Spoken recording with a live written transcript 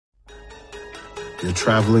You're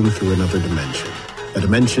traveling through another dimension. A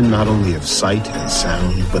dimension not only of sight and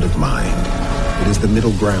sound, but of mind. It is the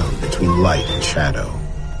middle ground between light and shadow,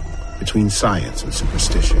 between science and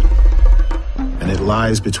superstition. And it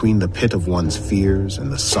lies between the pit of one's fears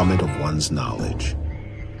and the summit of one's knowledge.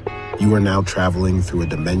 You are now traveling through a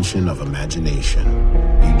dimension of imagination.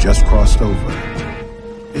 You just crossed over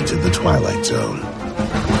into the Twilight Zone.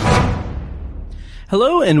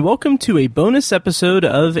 Hello and welcome to a bonus episode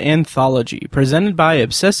of Anthology, presented by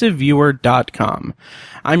ObsessiveViewer.com.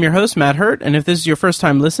 I'm your host, Matt Hurt, and if this is your first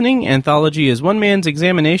time listening, Anthology is one man's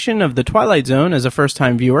examination of the Twilight Zone as a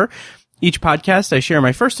first-time viewer. Each podcast, I share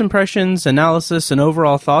my first impressions, analysis, and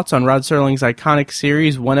overall thoughts on Rod Serling's iconic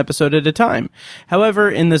series one episode at a time.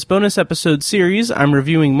 However, in this bonus episode series, I'm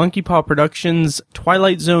reviewing Monkey Paw Productions'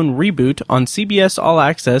 Twilight Zone reboot on CBS All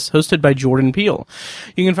Access, hosted by Jordan Peele.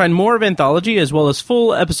 You can find more of Anthology, as well as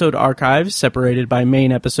full episode archives, separated by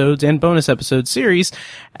main episodes and bonus episode series,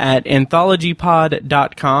 at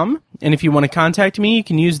anthologypod.com. And if you want to contact me, you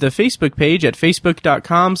can use the Facebook page at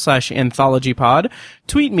facebook.com/anthologypod,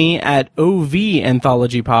 tweet me at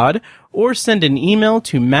OVAnthologypod, or send an email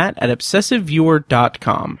to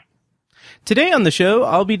matt@obsessiveviewer.com. Today on the show,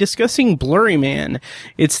 I'll be discussing Blurryman.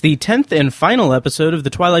 It's the 10th and final episode of the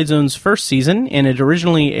Twilight Zone's first season, and it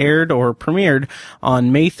originally aired or premiered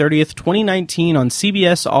on May 30th, 2019 on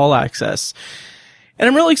CBS All Access. And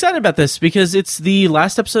I'm really excited about this because it's the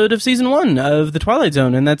last episode of season 1 of the Twilight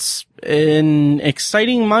Zone, and that's an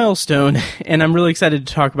exciting milestone, and I'm really excited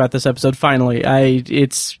to talk about this episode finally.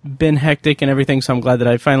 It's been hectic and everything, so I'm glad that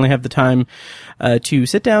I finally have the time to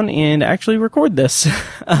sit down and actually record this.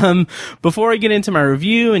 Before I get into my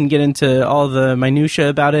review and get into all the minutia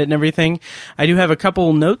about it and everything, I do have a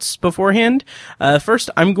couple notes beforehand. First,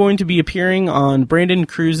 I'm going to be appearing on Brandon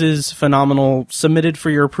Cruz's phenomenal Submitted for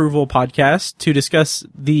Your Approval podcast to discuss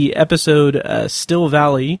the episode Still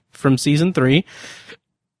Valley from season 3.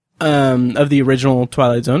 Of the original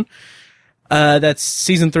Twilight Zone. That's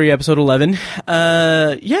season 3, episode 11.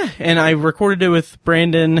 And I recorded it with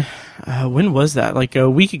Brandon, when was that? Like a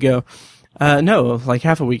week ago. No, like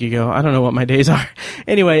half a week ago. I don't know what my days are.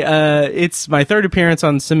 Anyway, it's my third appearance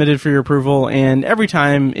on Submitted for Your Approval, and every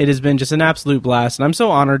time it has been just an absolute blast, and I'm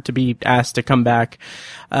so honored to be asked to come back.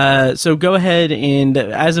 So go ahead and,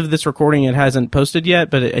 as of this recording, it hasn't posted yet,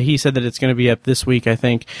 but he said that it's going to be up this week, I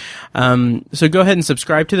think. So go ahead and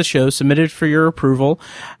subscribe to the show, Submitted for Your Approval,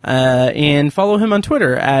 and follow him on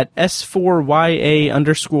Twitter at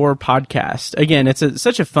S04YA_podcast. Again, it's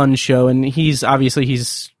such a fun show, and he's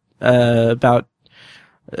about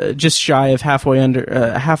just shy of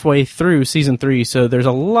halfway through season 3, so there's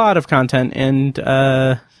a lot of content, and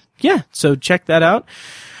so check that out.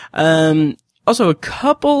 Also, a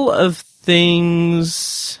couple of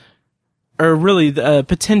things, or really the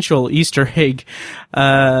potential Easter egg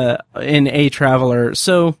in A Traveler.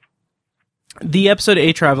 So the episode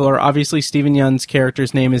A Traveler, obviously Stephen Yeun's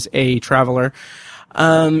character's name is A Traveler.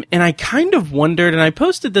 And I kind of wondered, and I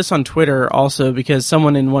posted this on Twitter also because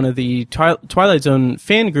someone in one of the Twilight Zone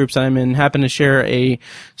fan groups I'm in happened to share a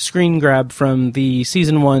screen grab from the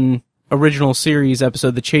season 1 original series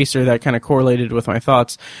episode, The Chaser, that kind of correlated with my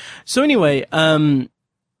thoughts. So anyway, I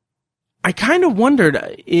kind of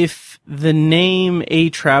wondered if the name A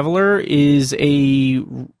Traveler is a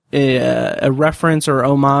reference or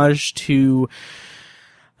homage to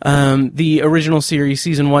the original series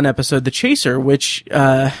season 1 episode, The Chaser, which,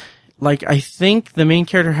 I think the main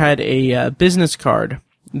character had a business card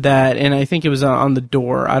that, and I think it was on the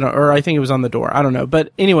door. I think it was on the door. I don't know.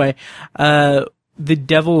 But anyway, the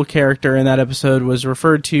devil character in that episode was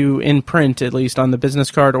referred to in print, at least on the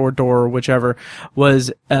business card or door, whichever,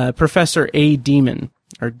 was, Professor A. Demon,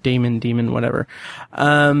 or Demon, whatever.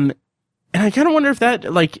 And I kind of wonder if that,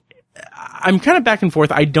 I'm kind of back and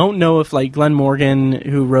forth. I don't know if Glenn Morgan,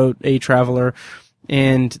 who wrote A Traveler,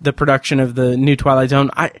 and the production of the new Twilight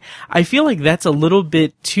Zone, I feel like that's a little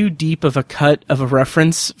bit too deep of a cut of a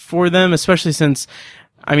reference for them, especially since,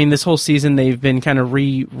 this whole season they've been kind of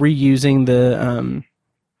reusing the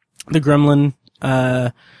Gremlin,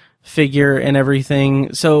 figure and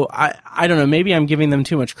everything. So I don't know, maybe I'm giving them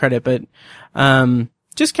too much credit, but,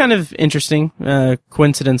 just kind of interesting,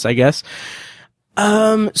 coincidence, I guess.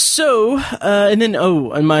 And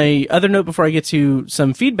my other note before I get to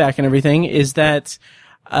some feedback and everything is that,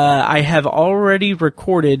 I have already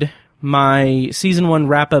recorded my season 1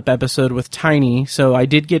 wrap-up episode with Tiny, so I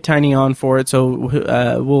did get Tiny on for it,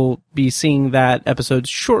 so we'll be seeing that episode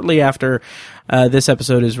shortly after this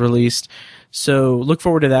episode is released. So look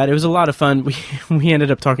forward to that. It was a lot of fun. We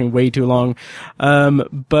ended up talking way too long.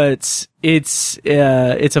 But it's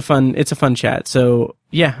a fun chat. So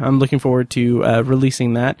yeah, I'm looking forward to,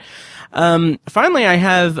 releasing that. Finally, I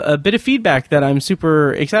have a bit of feedback that I'm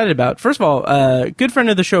super excited about. First of all, good friend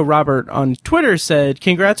of the show, Robert, on Twitter said,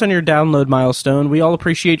 congrats on your download milestone. We all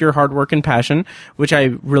appreciate your hard work and passion, which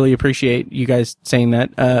I really appreciate you guys saying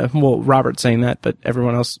that. Well, Robert saying that, but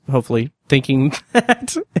everyone else hopefully thinking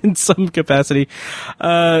that in some capacity.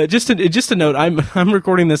 Just a note, I'm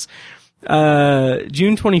recording this,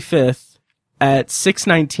 June 25th. At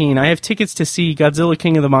 6:19, I have tickets to see Godzilla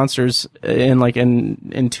King of the Monsters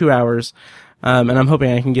in 2 hours. And I'm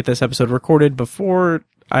hoping I can get this episode recorded before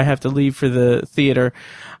I have to leave for the theater.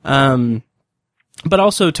 But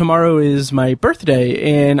also tomorrow is my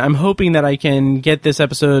birthday, and I'm hoping that I can get this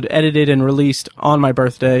episode edited and released on my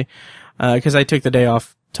birthday, cause I took the day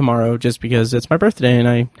off tomorrow just because it's my birthday and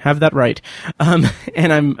I have that right.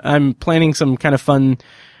 And I'm planning some kind of fun,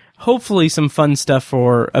 hopefully some fun stuff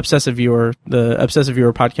for Obsessive Viewer, the Obsessive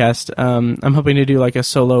Viewer podcast. I'm hoping to do like a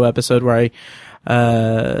solo episode where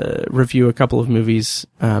I review a couple of movies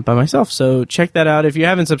by myself. So check that out. If you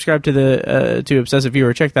haven't subscribed to to Obsessive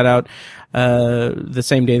Viewer, check that out the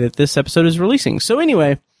same day that this episode is releasing. So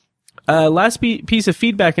anyway, last piece of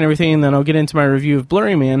feedback and everything, and then I'll get into my review of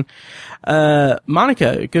Blurryman.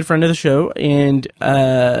 Monica, a good friend of the show, and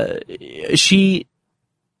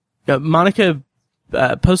Monica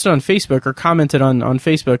posted on Facebook, or commented on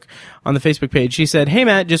Facebook, on the Facebook page. She said, "Hey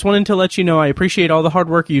Matt, just wanted to let you know I appreciate all the hard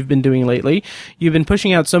work you've been doing lately. You've been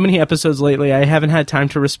pushing out so many episodes lately, I haven't had time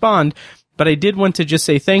to respond, but I did want to just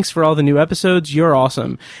say thanks for all the new episodes. You're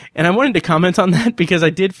awesome." And I wanted to comment on that because I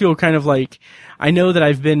did feel kind of like, I know that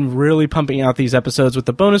I've been really pumping out these episodes with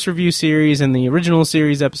the bonus review series and the original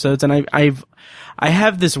series episodes, and I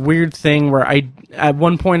have this weird thing where at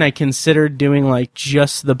one point I considered doing like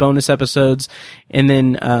just the bonus episodes and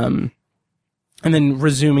then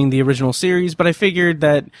resuming the original series, but I figured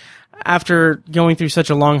that after going through such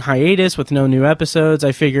a long hiatus with no new episodes,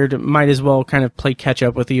 I figured might as well kind of play catch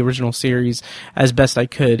up with the original series as best I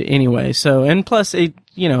could anyway. So, and plus it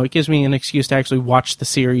gives me an excuse to actually watch the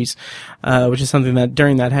series, which is something that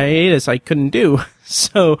during that hiatus I couldn't do.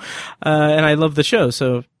 So, and I love the show,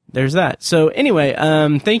 so there's that. So anyway,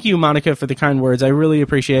 thank you, Monica, for the kind words. I really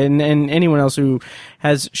appreciate it. And anyone else who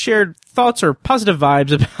has shared thoughts or positive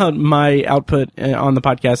vibes about my output on the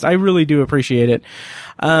podcast, I really do appreciate it.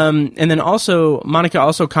 And then also, Monica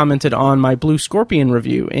also commented on my Blue Scorpion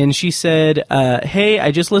review, and she said, "Hey,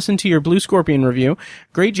 I just listened to your Blue Scorpion review.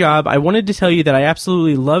 Great job. I wanted to tell you that I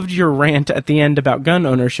absolutely loved your rant at the end about gun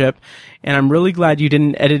ownership, and I'm really glad you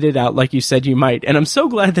didn't edit it out like you said you might." And I'm so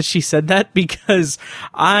glad that she said that, because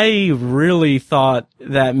I really thought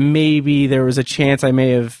that maybe there was a chance I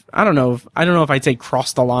may have, I don't know if I'd say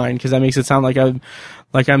crossed the line, because that makes it sound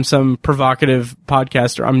like I'm some provocative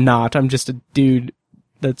podcaster. I'm not. I'm just a dude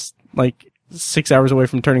that's like 6 hours away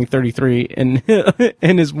from turning 33 in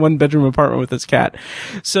his one bedroom apartment with his cat.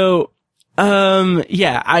 So,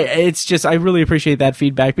 yeah, I really appreciate that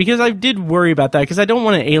feedback, because I did worry about that, because I don't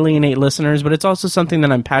want to alienate listeners, but it's also something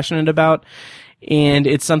that I'm passionate about, and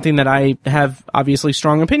it's something that I have obviously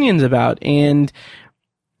strong opinions about. And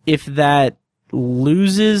if that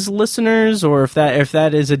loses listeners, or if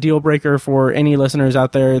that is a deal breaker for any listeners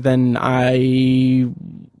out there, then I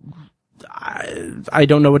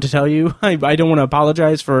don't know what to tell you. I don't want to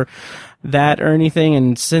apologize for that or anything.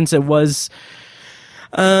 And since it was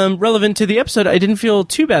relevant to the episode, I didn't feel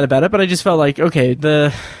too bad about it, but I just felt like, okay,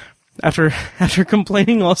 after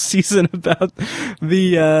complaining all season about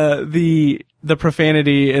the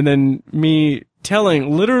profanity, and then me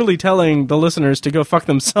literally telling the listeners to go fuck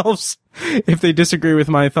themselves if they disagree with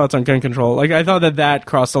my thoughts on gun control. Like, I thought that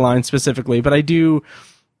crossed the line specifically, but I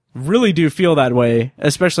really do feel that way,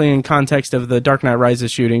 especially in context of the Dark Knight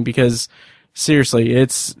Rises shooting, because seriously,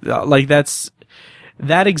 it's like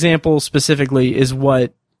that example specifically is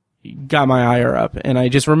what got my ire up, and I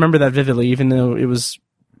just remember that vividly, even though it was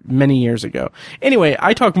many years ago. Anyway,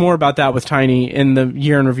 I talk more about that with Tiny in the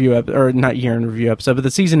year in review or not year in review episode, but the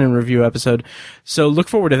season in review episode. So look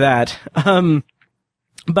forward to that.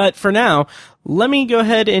 But for now, let me go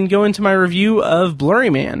ahead and go into my review of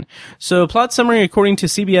Blurryman. So, plot summary according to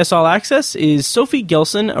CBS All Access is Sophie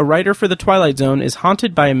Gilson, a writer for the Twilight Zone, is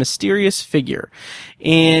haunted by a mysterious figure.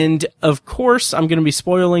 And, of course, I'm going to be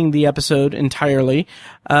spoiling the episode entirely,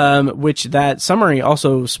 which that summary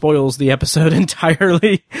also spoils the episode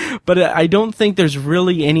entirely. But I don't think there's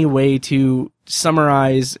really any way to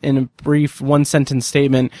summarize in a brief one-sentence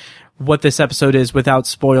statement what this episode is without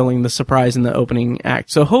spoiling the surprise in the opening act.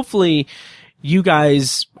 So hopefully you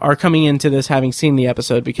guys are coming into this having seen the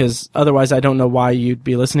episode, because otherwise I don't know why you'd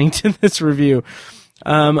be listening to this review.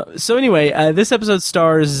 So anyway, this episode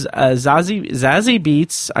stars Zazie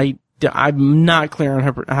Beetz. I'm not clear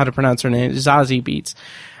on how to pronounce her name. Zazie Beetz.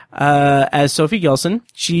 As Sophie Gilson.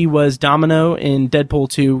 She was Domino in Deadpool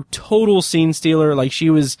 2. Total scene stealer. Like, she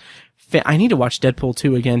was I need to watch Deadpool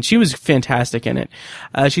 2 again. She was fantastic in it.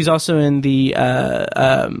 She's also in the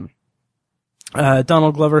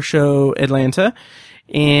Donald Glover show Atlanta,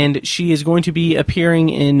 and she is going to be appearing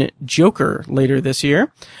in Joker later this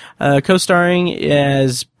year. Co-starring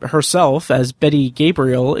as herself as Betty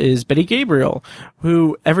Gabriel is Betty Gabriel,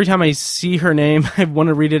 who every time I see her name, I want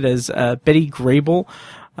to read it as Betty Grable,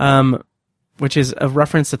 which is a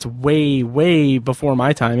reference that's way, way before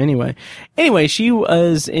my time anyway. Anyway, she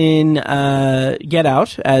was in Get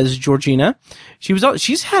Out as Georgina.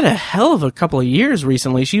 She's had a hell of a couple of years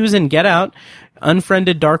recently. She was in Get Out,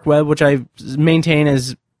 Unfriended Dark Web, which I maintain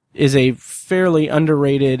is a fairly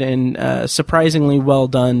underrated and surprisingly well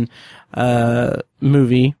done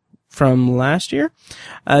movie from last year.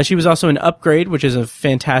 She was also in Upgrade, which is a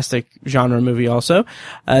fantastic genre movie also.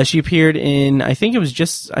 She appeared in,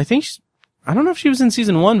 I don't know if she was in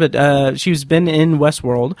season 1, but she's been in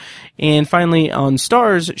Westworld. And finally, on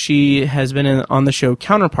Starz, she has been on the show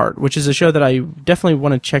Counterpart, which is a show that I definitely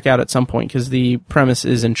want to check out at some point because the premise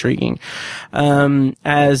is intriguing.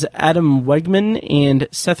 As Adam Wegman and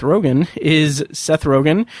Seth Rogen is Seth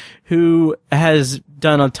Rogen, who has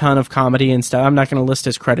done a ton of comedy and stuff. I'm not going to list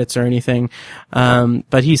his credits or anything,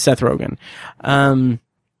 but he's Seth Rogen.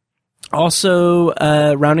 Also,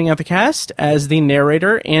 rounding out the cast as the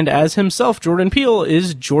narrator and as himself, Jordan Peele,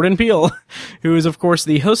 is Jordan Peele, who is, of course,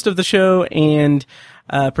 the host of the show and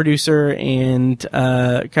producer and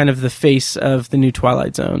kind of the face of the new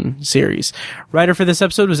Twilight Zone series. Writer for this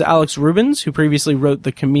episode was Alex Rubens, who previously wrote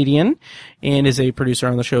The Comedian and is a producer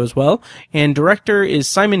on the show as well. And director is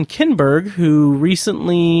Simon Kinberg, who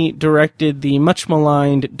recently directed the much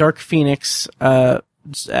maligned Dark Phoenix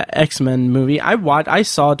X-Men movie. I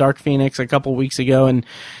saw Dark Phoenix a couple weeks ago, and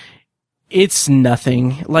it's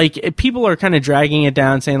nothing. Like, people are kind of dragging it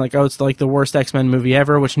down, saying like, oh, it's like the worst X-Men movie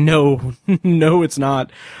ever, which no, it's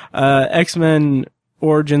not. X-Men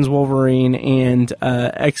Origins Wolverine and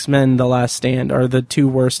X-Men The Last Stand are the two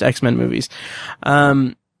worst X-Men movies,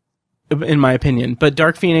 in my opinion. But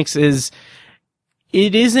Dark Phoenix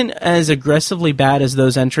it isn't as aggressively bad as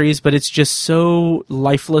those entries, but it's just so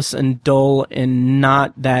lifeless and dull and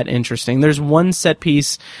not that interesting. There's one set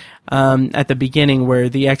piece at the beginning where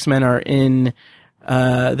the X-Men are in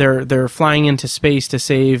they're flying into space to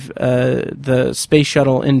save the space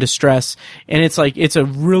shuttle in distress, and it's a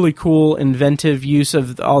really cool inventive use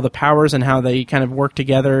of all the powers and how they kind of work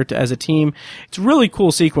together as a team. It's a really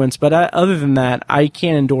cool sequence, but other than that, I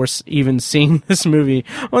can't endorse even seeing this movie.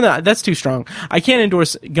 Well, no, that's too strong. I can't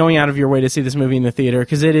endorse going out of your way to see this movie in the theater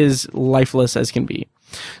because it is lifeless as can be.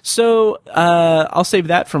 So, I'll save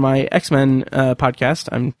that for my X-Men, podcast.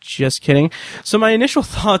 I'm just kidding. So my initial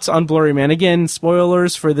thoughts on Blurryman, again,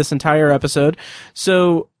 spoilers for this entire episode.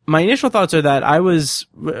 So my initial thoughts are that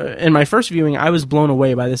in my first viewing, I was blown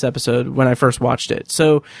away by this episode when I first watched it.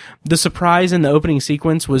 So the surprise in the opening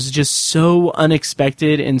sequence was just so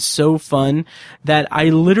unexpected and so fun that I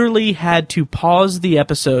literally had to pause the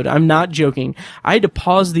episode. I'm not joking. I had to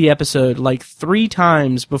pause the episode like 3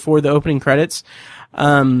 times before the opening credits.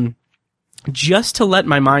 Just to let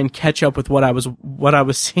my mind catch up with what I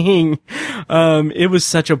was seeing. It was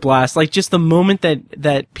such a blast. Like, just the moment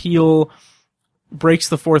that Peele breaks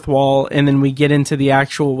the fourth wall and then we get into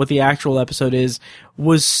what the actual episode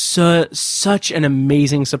was such an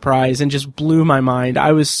amazing surprise and just blew my mind.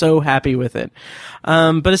 I was so happy with it.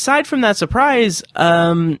 But aside from that surprise,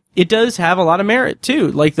 it does have a lot of merit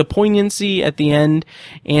too. Like the poignancy at the end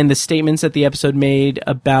and the statements that the episode made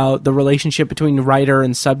about the relationship between writer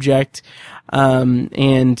and subject,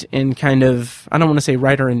 and kind of, I don't want to say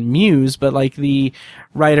writer and muse, but like the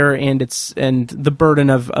writer and the burden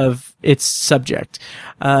of its subject,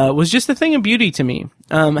 was just a thing of beauty to me.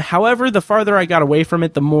 However, the farther I got away from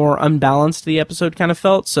it, the more unbalanced the episode kind of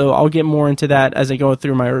felt. So I'll get more into that as I go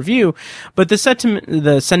through my review. But the sentiment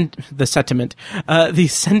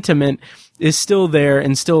is still there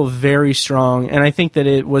and still very strong. And I think that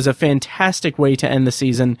it was a fantastic way to end the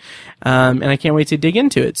season. And I can't wait to dig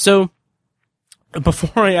into it. So,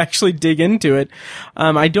 before I actually dig into it,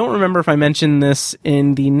 I don't remember if I mentioned this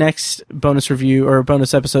in the next bonus review or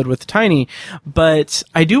bonus episode with Tiny, but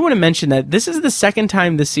I do want to mention that this is the second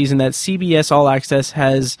time this season that CBS All Access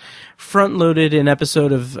has front-loaded an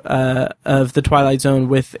episode of The Twilight Zone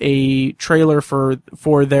with a trailer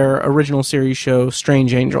for their original series show,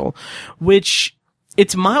 Strange Angel, which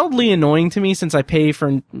it's mildly annoying to me since I pay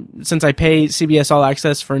CBS All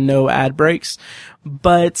Access for no ad breaks.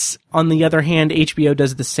 But on the other hand, HBO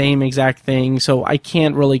does the same exact thing, so I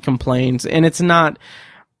can't really complain. And it's not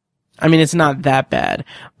that bad.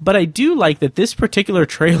 But I do like that this particular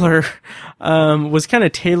trailer was kind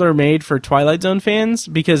of tailor-made for Twilight Zone fans,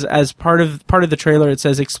 because as part of the trailer it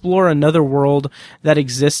says explore another world that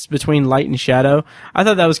exists between light and shadow. I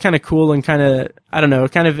thought that was kind of cool and kind of, I don't know,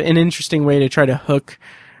 kind of an interesting way to try to hook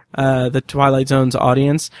the Twilight Zone's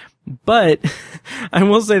audience. But I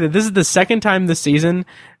will say that this is the second time this season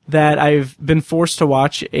that I've been forced to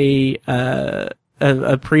watch a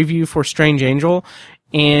preview for Strange Angel.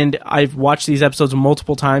 And I've watched these episodes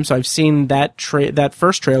multiple times, so I've seen that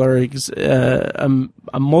first trailer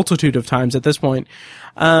a multitude of times at this point.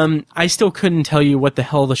 I still couldn't tell you what the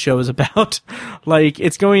hell the show is about. Like,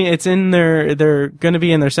 they're gonna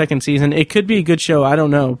be in their second season. It could be a good show, I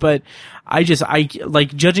don't know, but I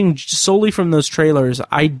like, judging solely from those trailers,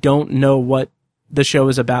 I don't know what the show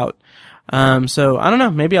is about. So I don't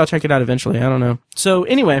know, maybe I'll check it out eventually, I don't know. So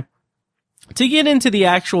anyway, to get into the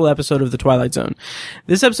actual episode of The Twilight Zone,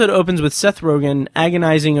 this episode opens with Seth Rogen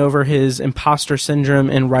agonizing over his imposter syndrome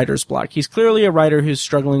and writer's block. He's clearly a writer who's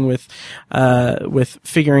struggling with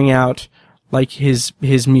figuring out, like, his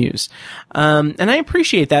muse. And I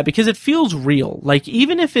appreciate that because it feels real. Like,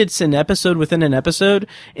 even if it's an episode within an episode,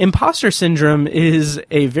 imposter syndrome is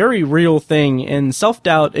a very real thing, and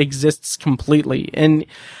self-doubt exists completely. And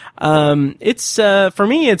it's, for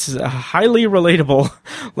me, it's highly relatable.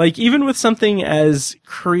 Like, even with something as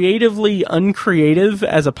creatively uncreative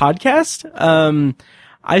as a podcast,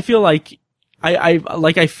 I feel like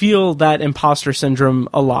I feel that imposter syndrome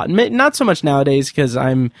a lot. Not so much nowadays, because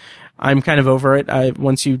I'm kind of over it.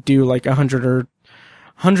 Once you do like 100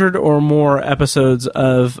 or more episodes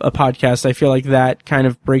of a podcast, I feel like that kind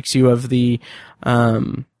of breaks you of the,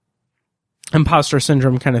 imposter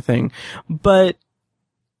syndrome kind of thing. But,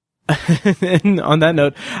 and on that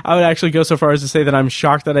note, I would actually go so far as to say that I'm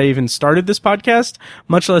shocked that I even started this podcast,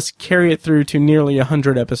 much less carry it through to nearly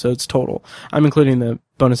 100 episodes total. I'm including the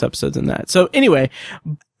bonus episodes in that. So anyway,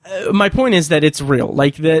 my point is that it's real.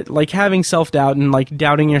 Like, that, like, having self-doubt and, like,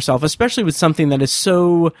 doubting yourself, especially with something that is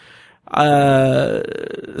so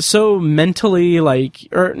mentally, like,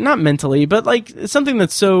 or not mentally, but like something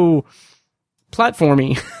that's so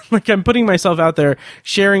platformy. Like, I'm putting myself out there,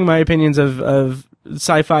 sharing my opinions of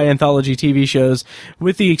sci-fi anthology TV shows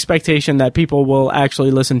with the expectation that people will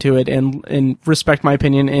actually listen to it and respect my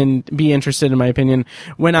opinion and be interested in my opinion,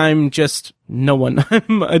 when I'm just no one.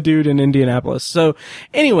 I'm a dude in Indianapolis. So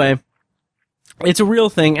anyway, it's a real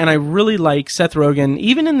thing, and I really like Seth Rogen,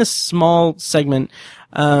 even in this small segment,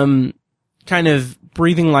 kind of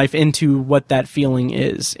breathing life into what that feeling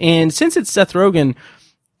is. And since it's Seth Rogen,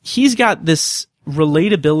 he's got this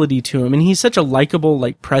relatability to him, and he's such a likable,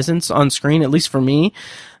 like, presence on screen, at least for me,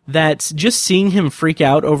 that just seeing him freak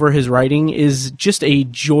out over his writing is just a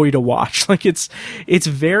joy to watch. Like, it's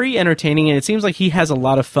very entertaining, and it seems like he has a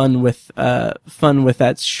lot of fun with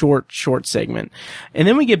that short segment. And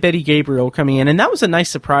then we get Betty Gabriel coming in, and that was a nice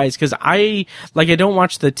surprise, because I don't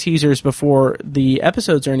watch the teasers before the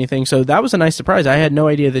episodes or anything, so that was a nice surprise. I had no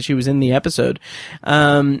idea that she was in the episode.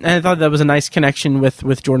 And I thought that was a nice connection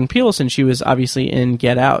with Jordan Peele, since she was obviously in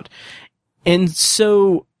Get Out. And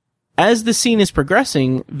so, as the scene is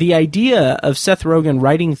progressing, the idea of Seth Rogen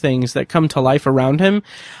writing things that come to life around him,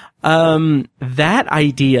 that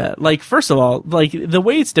idea, like, first of all, like, the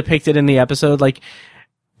way it's depicted in the episode, like,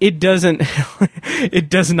 it does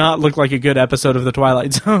not look like a good episode of The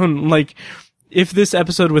Twilight Zone. Like, if this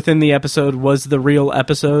episode within the episode was the real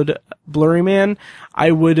episode, Blurryman, I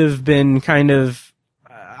would have been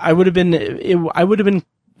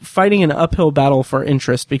fighting an uphill battle for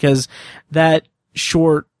interest, because that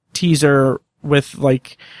short teaser with,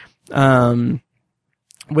 like,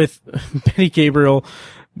 with Betty Gabriel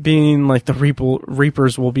being like, the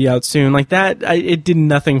Reapers will be out soon, like that, it did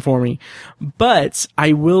nothing for me. But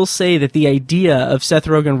I will say that the idea of Seth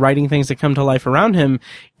Rogen writing things that come to life around him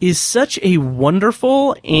is such a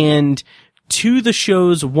wonderful, and to the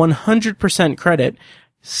show's 100% credit,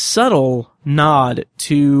 subtle nod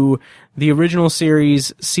to the original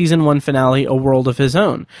series season 1 finale, A World of His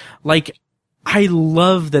Own. Like, I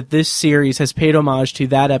love that this series has paid homage to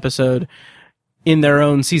that episode in their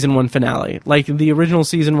own season 1 finale, like the original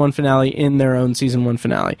season 1 finale in their own season 1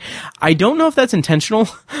 finale. I don't know if that's intentional.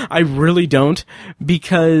 I really don't,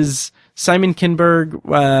 because Simon Kinberg,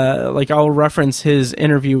 I'll reference his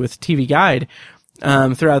interview with TV Guide,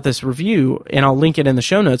 throughout this review, and I'll link it in the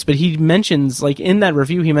show notes, but he mentions, like, in that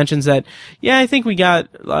review, he mentions that, yeah, I think we got,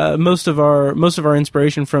 most of our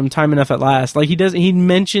inspiration from Time Enough at Last. Like, he does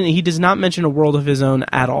not mention a world of his own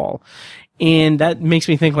at all. And that makes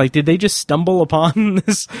me think, like, did they just stumble upon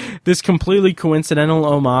this completely coincidental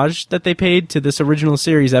homage that they paid to this original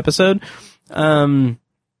series episode? I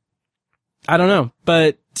don't know,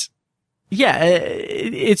 but yeah,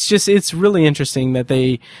 it's really interesting that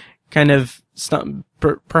they kind of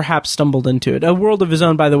perhaps stumbled into it. A World of His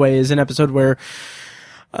Own, by the way, is an episode where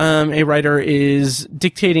a writer is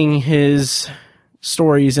dictating his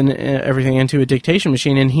stories and everything into a dictation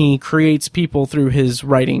machine, and he creates people through his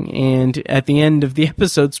writing. And at the end of the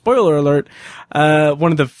episode, spoiler alert,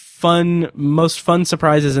 one of the most fun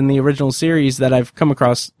surprises in the original series that I've come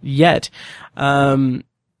across yet, Rod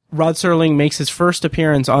Serling makes his first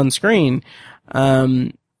appearance on screen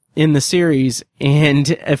in the series,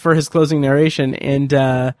 and for his closing narration, and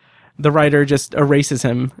the writer just erases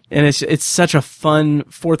him, and it's such a fun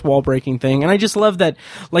fourth wall breaking thing. And I just love that,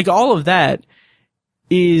 like, all of that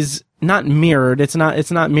is not mirrored. It's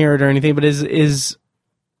not mirrored or anything, but is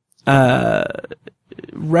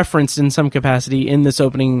referenced in some capacity in this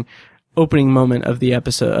opening moment of this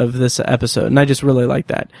episode. And I just really like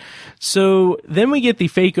that. So then we get the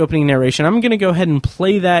fake opening narration. I'm going to go ahead and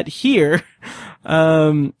play that here.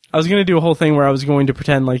 I was going to do a whole thing where I was going to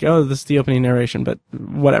pretend like, oh, this is the opening narration, but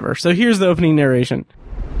whatever. So here's the opening narration.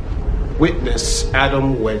 Witness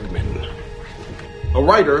Adam Wegman, a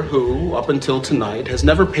writer who, up until tonight, has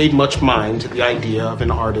never paid much mind to the idea of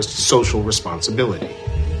an artist's social responsibility.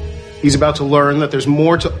 He's about to learn that there's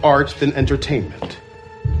more to art than entertainment.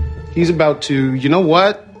 He's about to, you know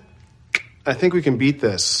what? I think we can beat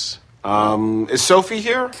this. Is Sophie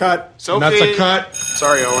here? Cut. Sophie. That's a cut.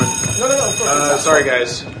 Sorry, Owen. No. Sorry,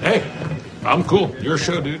 guys. Hey, I'm cool. Your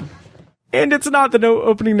show, dude. And it's not the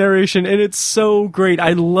opening narration, and it's so great.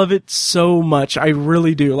 I love it so much. I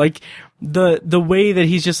really do. Like, the way that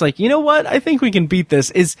he's just like, you know what? I think we can beat this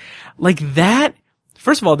is like that.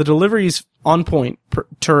 First of all, the delivery is on point,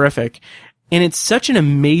 terrific. And it's such an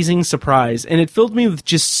amazing surprise. And it filled me with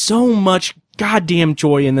just so much goddamn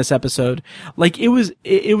joy in this episode. Like, it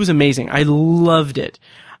was amazing. I loved it.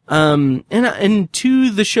 And to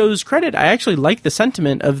the show's credit, I actually like the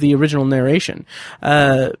sentiment of the original narration.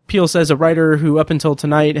 Peele says, a writer who up until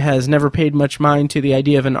tonight has never paid much mind to the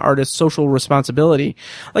idea of an artist's social responsibility.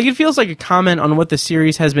 Like, it feels like a comment on what the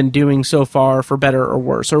series has been doing so far, for better or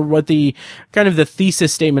worse, or what the kind of the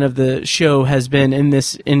thesis statement of the show has been in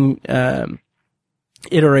this,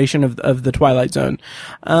 iteration of the Twilight Zone.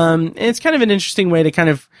 And it's kind of an interesting way to kind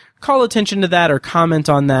of call attention to that or comment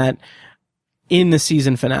on that in the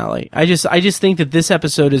season finale. I just think that this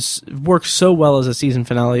episode works so well as a season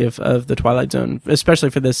finale of the Twilight Zone, especially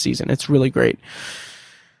for this season. It's really great.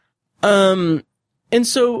 And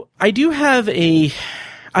so I do have a,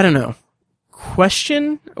 I don't know,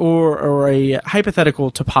 question or a hypothetical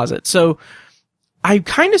to posit. So I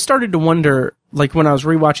kind of started to wonder, like, when I was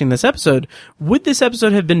rewatching this episode, would this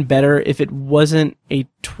episode have been better if it wasn't a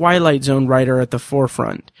Twilight Zone writer at the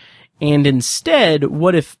forefront? And instead,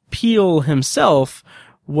 what if Peele himself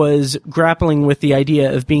was grappling with the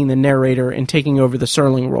idea of being the narrator and taking over the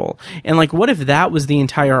Serling role? And, like, what if that was the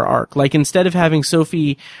entire arc? Like, instead of having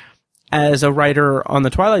Sophie as a writer on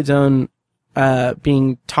the Twilight Zone,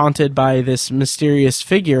 being taunted by this mysterious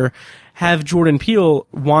figure, have Jordan Peele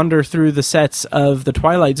wander through the sets of the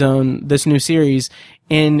Twilight Zone, this new series,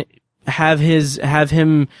 and have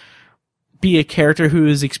him be a character who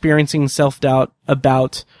is experiencing self-doubt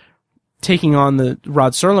about taking on the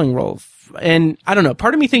Rod Serling role. And I don't know,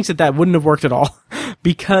 part of me thinks that wouldn't have worked at all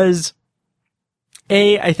because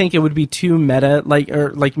I think it would be too meta, like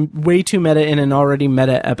way too meta in an already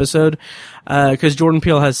meta episode. Cause Jordan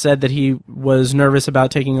Peele has said that he was nervous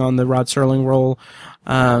about taking on the Rod Serling role.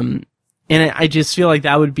 And I just feel like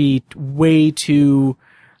that would be way too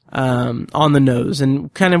on the nose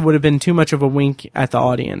and kind of would have been too much of a wink at the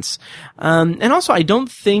audience. And also, I don't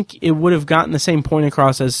think it would have gotten the same point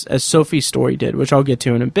across as Sophie's story did, which I'll get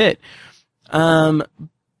to in a bit.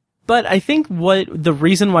 But I think the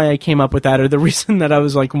reason why I came up with that, or the reason that I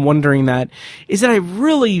was like wondering that, is that I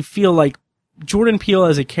really feel like Jordan Peele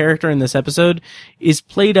as a character in this episode is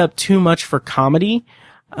played up too much for comedy.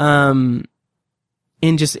 And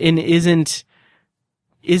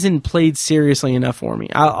isn't played seriously enough for me.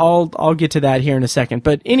 I'll get to that here in a second.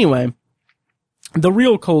 But anyway, the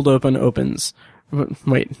real cold open opens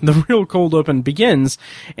the real cold open begins,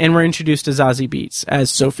 and we're introduced to Zazie Beetz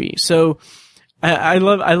as Sophie. So I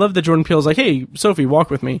love that Jordan Peele's like, hey, Sophie, walk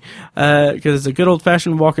with me, because it's a good old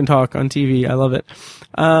fashioned walk and talk on TV. I love it.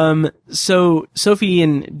 So Sophie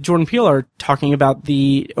and Jordan Peele are talking about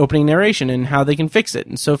the opening narration and how they can fix it.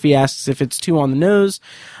 And Sophie asks if it's too on the nose.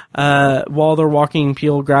 While they're walking,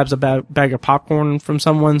 Peele grabs a bag of popcorn from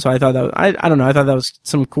someone. So I thought that was, I don't know. I thought that was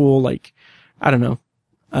some cool, like, I don't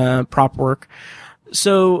know, prop work.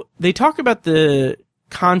 So they talk about the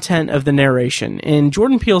content of the narration, and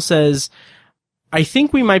Jordan Peele says, I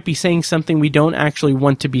think we might be saying something we don't actually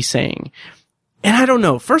want to be saying. And I don't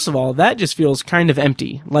know. First of all, that just feels kind of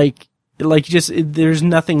empty. Like there's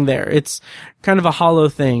nothing there. It's kind of a hollow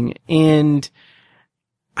thing. And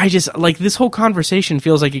I just, like, this whole conversation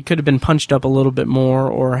feels like it could have been punched up a little bit more,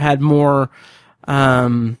 or had more,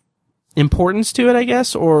 importance to it, I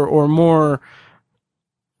guess, or more,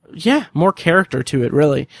 more character to it,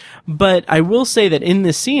 really. But I will say that in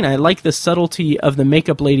this scene, I like the subtlety of the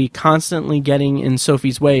makeup lady constantly getting in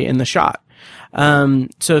Sophie's way in the shot.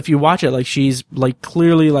 So if you watch it, like, she's, like,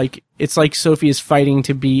 clearly, like, it's like Sophie is fighting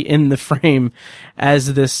to be in the frame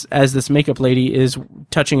as this makeup lady is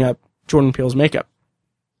touching up Jordan Peele's makeup.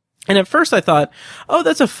 And at first I thought, oh,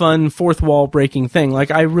 that's a fun fourth wall breaking thing.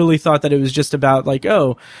 Like, I really thought that it was just about, like,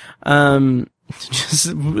 just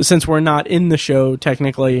since we're not in the show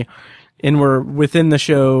technically, and we're within the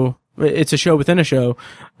show, it's a show within a show,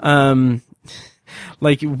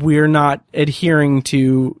 like, we're not adhering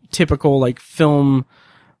to typical, like,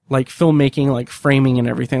 filmmaking, like, framing and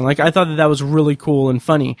everything. Like, I thought that was really cool and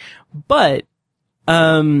funny. But,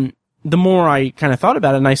 the more I kind of thought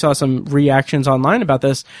about it, and I saw some reactions online about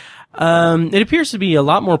this, it appears to be a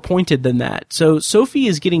lot more pointed than that. So Sophie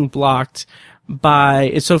is getting blocked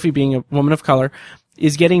by, Sophie being a woman of color,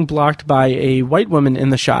 is getting blocked by a white woman in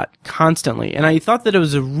the shot constantly. And I thought that it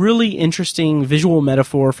was a really interesting visual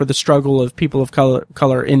metaphor for the struggle of people of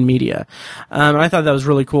color in media. I thought that was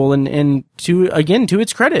really cool. And to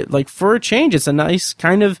its credit, like, for a change, it's a nice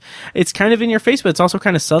it's kind of in your face, but it's also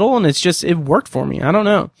kind of subtle, and it worked for me. I don't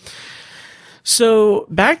know. So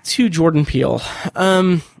back to Jordan Peele.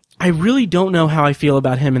 I really don't know how I feel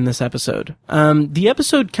about him in this episode. The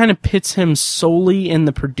episode kind of pits him solely in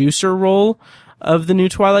the producer role of the new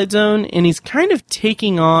Twilight Zone, and he's kind of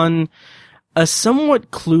taking on a somewhat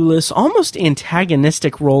clueless, almost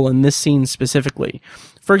antagonistic role in this scene specifically.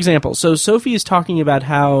 For example, so Sophie is talking about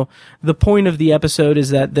how the point of the episode is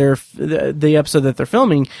that the episode that they're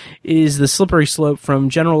filming is the slippery slope from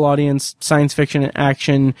general audience science fiction and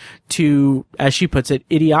action to, as she puts it,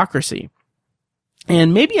 idiocracy.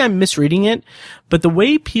 And maybe I'm misreading it, but the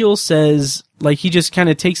way Peele says, like, he just kind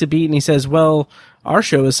of takes a beat and he says, well, our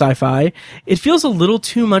show is sci-fi, it feels a little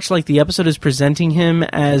too much like the episode is presenting him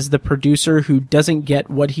as the producer who doesn't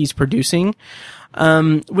get what he's producing,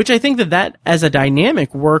 which I think that as a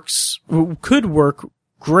dynamic could work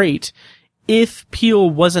great if Peele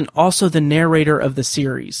wasn't also the narrator of the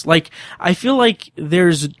series. Like, I feel like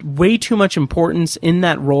there's way too much importance in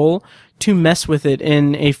that role to mess with it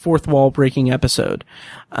in a fourth wall breaking episode.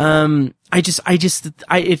 It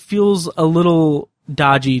feels a little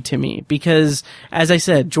dodgy to me because, as I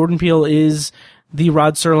said, Jordan Peele is the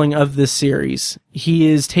Rod Serling of this series. He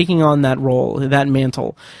is taking on that role, that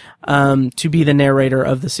mantle, to be the narrator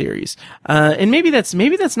of the series. And maybe that's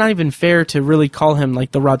not even fair to really call him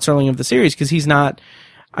like the Rod Serling of the series, because he's not,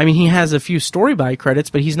 I mean, he has a few story by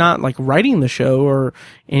credits, but he's not like writing the show or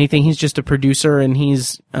anything. He's just a producer, and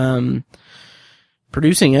he's,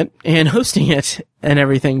 producing it and hosting it and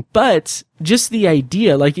everything. But just the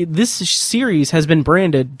idea, like, this series has been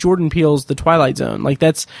branded Jordan Peele's The Twilight Zone. Like,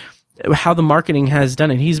 that's how the marketing has done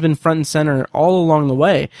it. He's been front and center all along the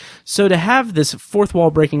way. So to have this fourth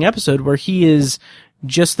wall breaking episode where he is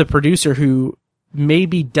just the producer who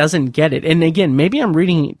maybe doesn't get it. And again, maybe I'm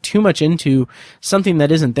reading too much into something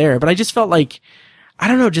that isn't there, but I just felt like, I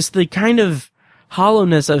don't know, just the kind of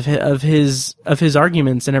hollowness of his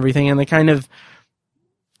arguments and everything, and the kind of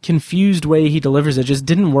confused way he delivers it just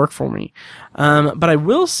didn't work for me. But I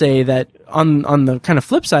will say that on the kind of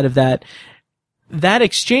flip side of that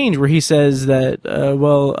exchange where he says that,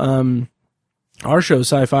 our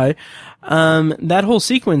show's sci-fi, that whole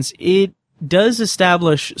sequence, it does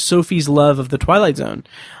establish Sophie's love of the Twilight Zone.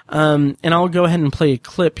 And I'll go ahead and play a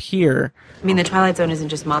clip here. I mean, the Twilight Zone isn't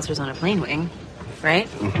just monsters on a plane wing, right?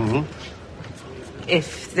 Mm-hmm.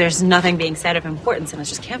 If there's nothing being said of importance, then it's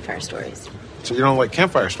just campfire stories. So you don't like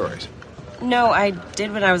campfire stories? No, I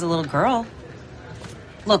did when I was a little girl.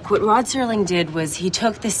 Look, what Rod Serling did was he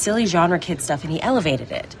took this silly genre kid stuff and he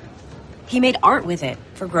elevated it. He made art with it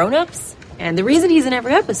for grown-ups And the reason he's in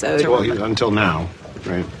every episode... Well, until now,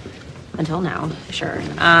 right? Until now, sure.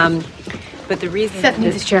 But the reason... Seth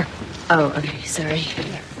needs his chair. Oh, okay, sorry.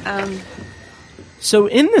 So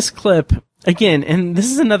in this clip, again, and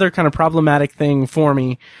this is another kind of problematic thing for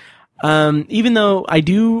me, even though I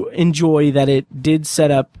do enjoy that it did set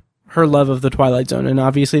up her love of the Twilight Zone, and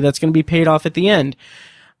obviously that's going to be paid off at the end.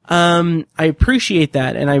 I appreciate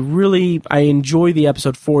that, and I enjoy the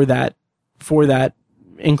episode for that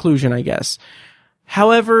inclusion, I guess.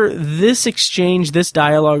 However, this exchange, this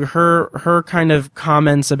dialogue, her kind of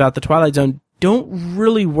comments about the Twilight Zone don't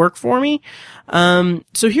really work for me.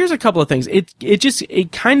 So here's a couple of things.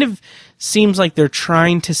 It kind of seems like they're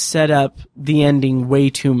trying to set up the ending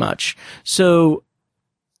way too much. So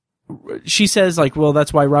she says, like, well,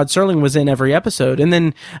 that's why Rod Serling was in every episode. And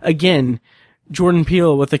then again, Jordan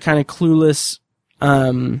Peele with the kind of clueless,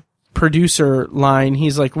 producer line,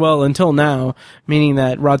 he's like, well, until now, meaning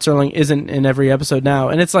that Rod Serling isn't in every episode now.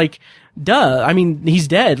 And it's like, duh. I mean, he's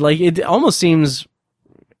dead. Like, it almost seems,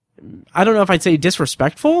 I don't know if I'd say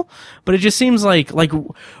disrespectful, but it just seems like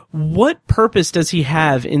what purpose does he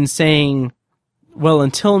have in saying, well,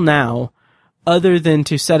 until now, other than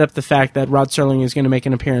to set up the fact that Rod Serling is going to make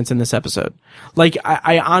an appearance in this episode? Like,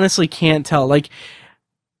 I honestly can't tell. Like,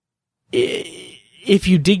 if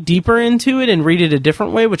you dig deeper into it and read it a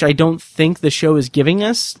different way, which I don't think the show is giving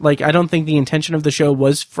us, like, I don't think the intention of the show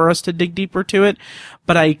was for us to dig deeper to it,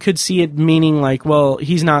 but I could see it meaning like, well,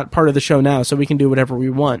 he's not part of the show now, so we can do whatever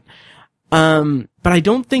we want. But I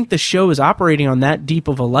don't think the show is operating on that deep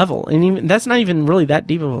of a level. And even, that's not even really that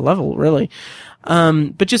deep of a level, really.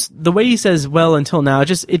 But just the way he says, well, until now,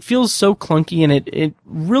 it feels so clunky, and it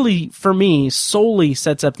really, for me, solely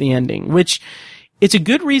sets up the ending, which it's a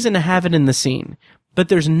good reason to have it in the scene, but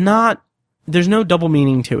there's no double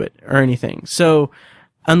meaning to it or anything. So,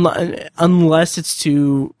 unless it's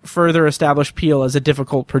to further establish Peele as a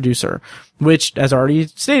difficult producer, which, as already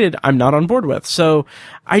stated, I'm not on board with. So,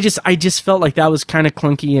 I just felt like that was kind of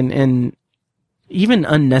clunky and even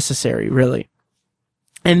unnecessary, really.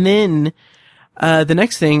 And then, the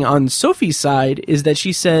next thing on Sophie's side is that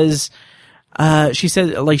she says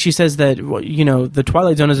that, you know, the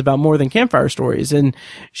Twilight Zone is about more than campfire stories. And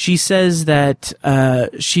she says that,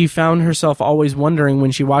 she found herself always wondering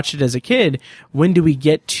when she watched it as a kid, when do we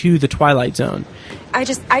get to the Twilight Zone? I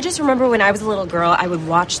just remember when I was a little girl, I would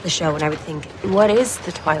watch the show and I would think, what is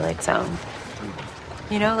the Twilight Zone?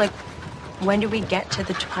 You know, like, when do we get to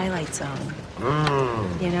the Twilight Zone?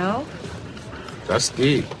 You know? That's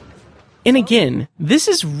deep. And again, this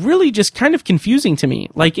is really just kind of confusing to me.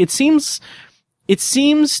 Like, it seems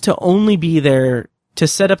to only be there to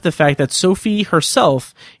set up the fact that Sophie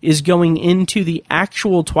herself is going into the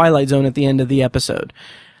actual Twilight Zone at the end of the episode.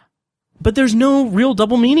 But there's no real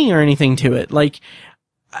double meaning or anything to it. Like,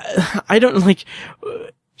 I don't, like,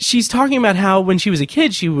 she's talking about how when she was a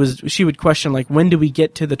kid, she would question, like, when do we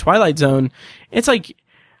get to the Twilight Zone? It's like,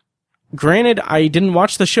 granted, I didn't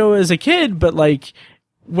watch the show as a kid, but, like,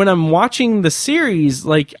 when I'm watching the series,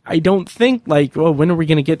 like, I don't think, like, well, when are we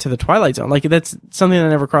going to get to the Twilight Zone? Like, that's something that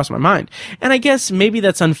never crossed my mind. And I guess maybe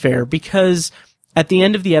that's unfair, because at the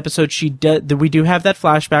end of the episode, we do have that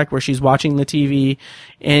flashback where she's watching the TV,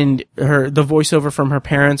 and the voiceover from her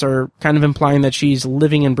parents are kind of implying that she's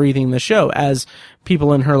living and breathing the show, as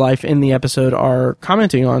people in her life in the episode are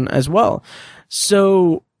commenting on as well.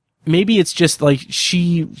 So maybe it's just like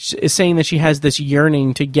she is saying that she has this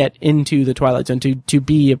yearning to get into the Twilight Zone, to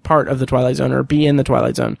be a part of the Twilight Zone or be in the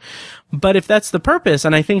Twilight Zone. But if that's the purpose,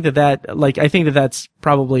 and I think that that's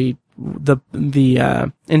probably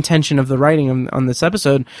the intention of the writing on this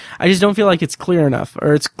episode, I just don't feel like it's clear enough,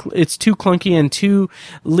 or it's too clunky and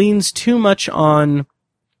leans too much on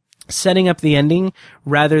setting up the ending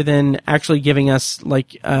rather than actually giving us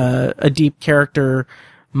like a deep character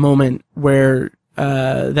moment where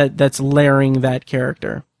that's layering that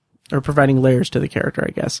character, or providing layers to the character,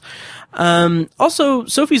 I guess. Also,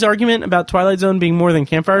 Sophie's argument about Twilight Zone being more than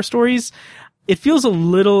campfire stories, it feels a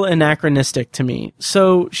little anachronistic to me.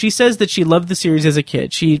 So she says that she loved the series as a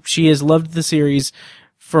kid. She has loved the series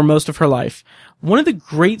for most of her life. One of the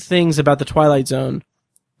great things about the Twilight Zone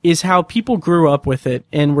is how people grew up with it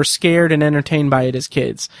and were scared and entertained by it as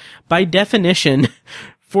kids. By definition,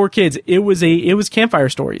 for kids, it was campfire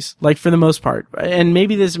stories, like, for the most part. And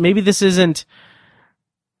maybe this isn't,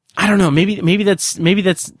 I don't know, maybe that's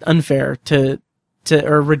unfair to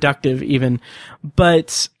or reductive even.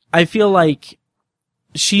 But I feel like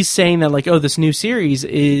she's saying that, like, oh, this new series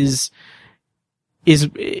isn't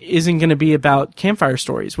going to be about campfire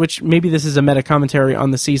stories, which maybe this is a meta commentary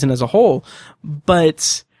on the season as a whole.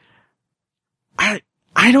 But I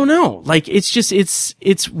I don't know. Like,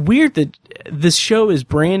 it's weird that this show is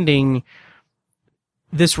branding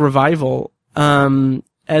this revival,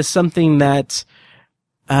 as something that,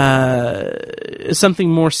 something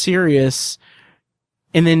more serious.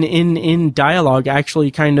 And then in dialogue,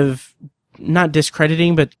 actually kind of not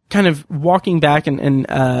discrediting, but kind of walking back and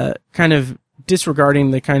kind of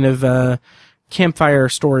disregarding the kind of, campfire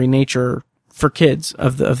story nature for kids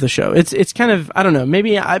of the show. It's kind of, I don't know,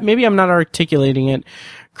 maybe I'm not articulating it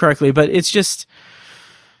correctly, but it's just,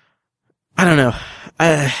 I don't know.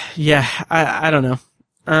 I don't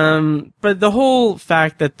know. But the whole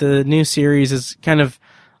fact that the new series is kind of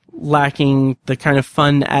lacking the kind of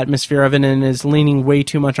fun atmosphere of it and is leaning way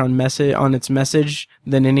too much on its message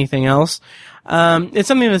than anything else. It's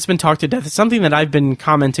something that's been talked to death. It's something that I've been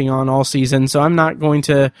commenting on all season, so I'm not going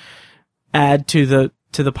to add to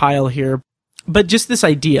the pile here. But just this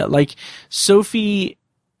idea, like Sophie,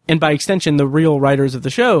 and by extension the real writers of the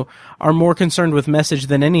show, are more concerned with message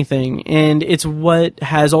than anything, and it's what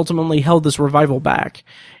has ultimately held this revival back.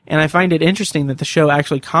 And I find it interesting that the show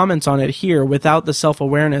actually comments on it here without the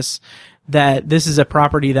self-awareness that this is a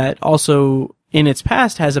property that also in its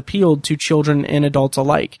past has appealed to children and adults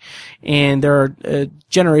alike. And there are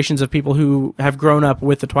generations of people who have grown up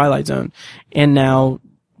with the Twilight Zone and now,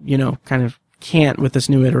 kind of can't with this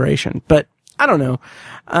new iteration. But I don't know.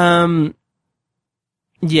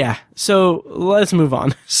 Yeah, so let's move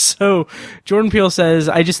on. So Jordan Peele says,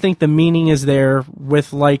 I just think the meaning is there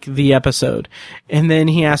with like the episode. And then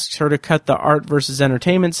he asks her to cut the art versus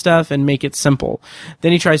entertainment stuff and make it simple.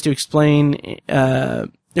 Then he tries to explain, or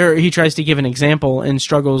he tries to give an example and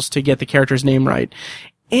struggles to get the character's name right.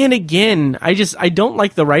 And again, I don't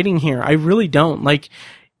like the writing here. I really don't. Like,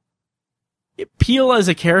 Peele as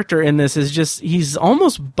a character in this is just, he's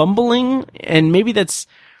almost bumbling, and maybe that's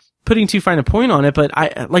putting too fine a point on it, but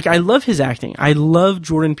I love his acting. I love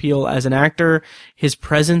Jordan Peele as an actor. His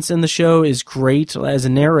presence in the show is great as a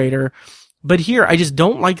narrator. But here, I just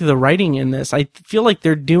don't like the writing in this. I feel like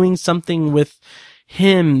they're doing something with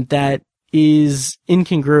him that is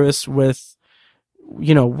incongruous with,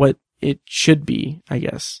 what it should be, I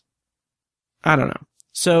guess. I don't know.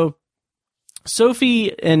 So, Sophie,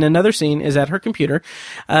 in another scene, is at her computer.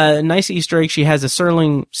 Nice Easter egg. She has a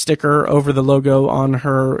Serling sticker over the logo on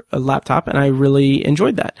her laptop, and I really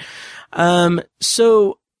enjoyed that.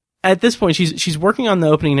 So at this point, she's working on the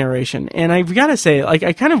opening narration, and I've got to say, like,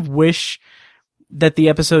 I kind of wish that the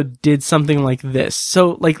episode did something like this.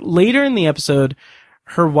 So, like, later in the episode,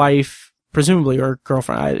 her wife, presumably, or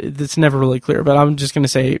girlfriend, it's never really clear, but I'm just going to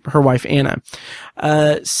say her wife, Anna,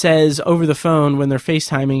 says over the phone when they're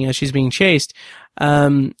FaceTiming as she's being chased,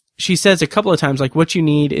 she says a couple of times, like, what you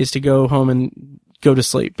need is to go home and go to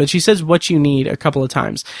sleep. But she says what you need a couple of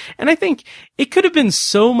times. And I think it could have been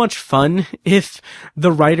so much fun if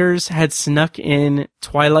the writers had snuck in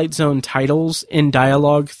Twilight Zone titles in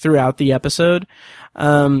dialogue throughout the episode.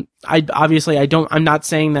 I'm not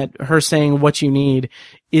saying that her saying what you need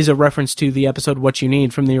is a reference to the episode What You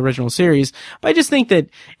Need from the original series, but I just think that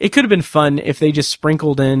it could have been fun if they just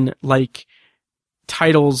sprinkled in, like,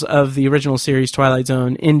 titles of the original series Twilight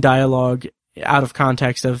Zone in dialogue out of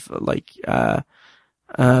context of, like,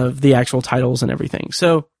 of the actual titles and everything.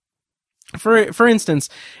 So, for instance,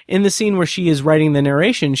 in the scene where she is writing the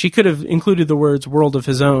narration, she could have included the words World of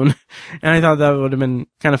His Own, and I thought that would have been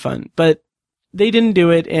kind of fun. But they didn't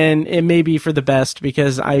do it, and it may be for the best,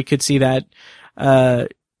 because I could see that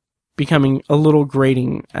becoming a little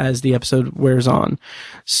grating as the episode wears on.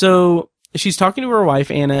 So she's talking to her wife,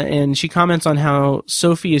 Anna, and she comments on how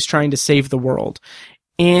Sophie is trying to save the world.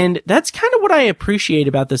 And that's kind of what I appreciate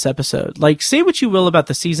about this episode. Like, say what you will about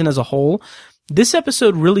the season as a whole, this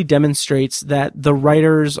episode really demonstrates that the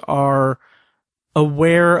writers are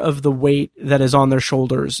aware of the weight that is on their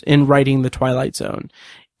shoulders in writing the Twilight Zone.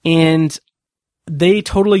 And they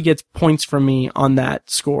totally get points from me on that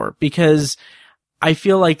score, because I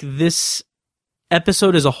feel like this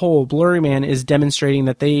episode as a whole, Blurryman, is demonstrating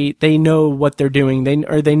that they know what they're doing.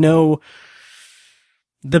 They know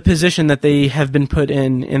the position that they have been put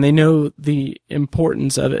in, and they know the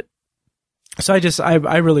importance of it. So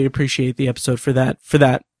I really appreciate the episode for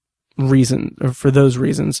that reason, or for those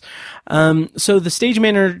reasons. So the stage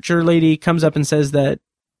manager lady comes up and says that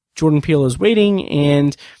Jordan Peele is waiting,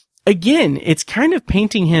 and again, it's kind of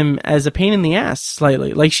painting him as a pain in the ass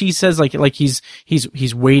slightly. Like, she says, like he's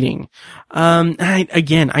waiting.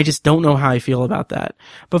 I just don't know how I feel about that.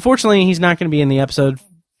 But fortunately, he's not going to be in the episode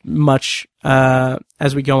much,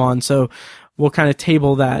 as we go on. So we'll kind of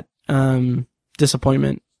table that,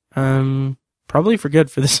 disappointment, probably for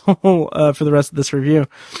good for this whole, for the rest of this review.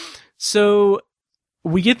 So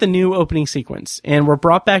we get the new opening sequence, and we're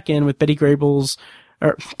brought back in with Betty Gabriel's,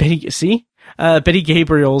 The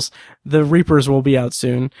Reapers will be out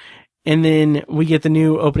soon. And then we get the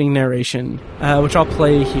new opening narration, which I'll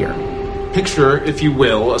play here. Picture, if you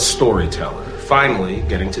will, a storyteller finally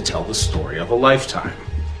getting to tell the story of a lifetime.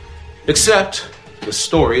 Except the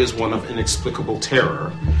story is one of inexplicable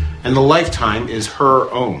terror, and the lifetime is her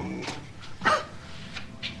own.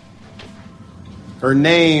 Her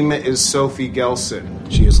name is Sophie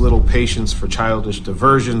Gelson. She has little patience for childish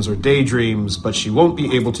diversions or daydreams, but she won't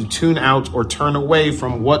be able to tune out or turn away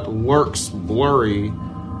from what lurks blurry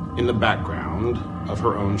in the background of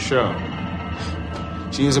her own show.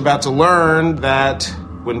 She is about to learn that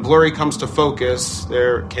when blurry comes to focus,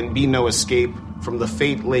 there can be no escape from the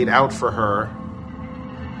fate laid out for her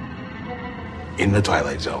in the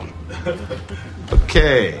Twilight Zone.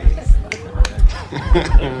 Okay.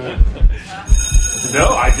 No,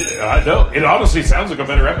 I don't. It honestly sounds like a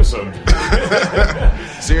better episode.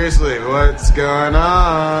 Seriously, what's going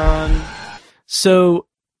on? So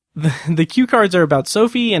the cue cards are about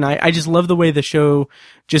Sophie, and I just love the way the show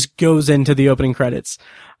just goes into the opening credits.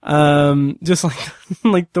 Just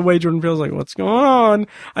like the way Jordan Peele's like, what's going on?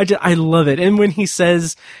 I love it. And when he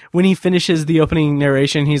finishes the opening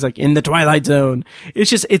narration, he's like, in the Twilight Zone.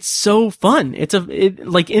 It's so fun.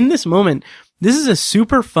 Like in this moment, this is a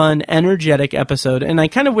super fun, energetic episode. And I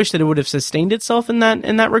kind of wish that it would have sustained itself in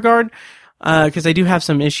that regard. Cause I do have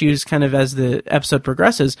some issues kind of as the episode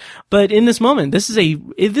progresses. But in this moment, this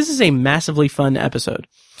is a massively fun episode.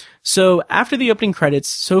 So after the opening credits,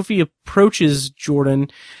 Sophie approaches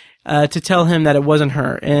Jordan, to tell him that it wasn't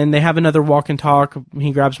her. And they have another walk and talk.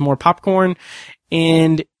 He grabs more popcorn.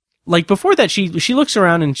 And like before that, she looks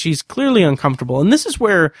around and she's clearly uncomfortable. And this is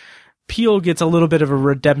where Peele gets a little bit of a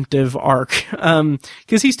redemptive arc,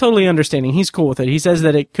 cause he's totally understanding. He's cool with it. He says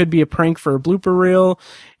that it could be a prank for a blooper reel,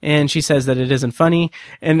 and she says that it isn't funny.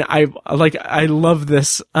 And I love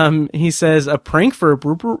this. He says a prank for a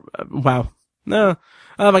blooper. Wow. No.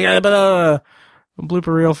 Oh my God. A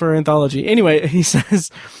blooper reel for anthology. Anyway, he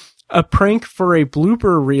says a prank for a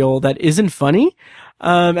blooper reel that isn't funny.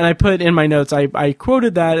 And I put in my notes, I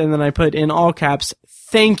quoted that, and then I put in all caps,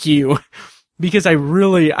 thank you. Because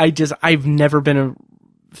I've never been a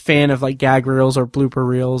fan of like gag reels or blooper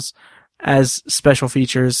reels as special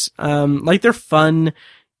features. Like they're fun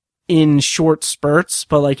in short spurts,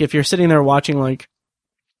 but like if you're sitting there watching like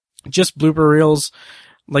just blooper reels,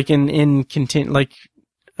 like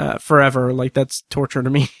forever, like that's torture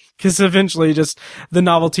to me. Cause eventually just the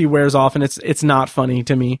novelty wears off and it's not funny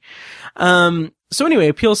to me. So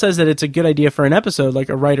anyway, Peele says that it's a good idea for an episode, like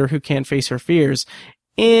a writer who can't face her fears.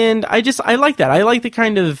 And I like that. I like the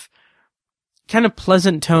kind of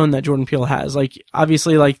pleasant tone that Jordan Peele has. Like,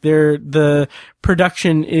 obviously, like the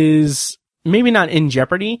production is maybe not in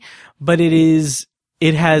jeopardy, but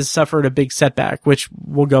it has suffered a big setback, which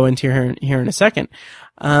we'll go into here in a second.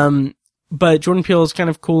 But Jordan Peele is kind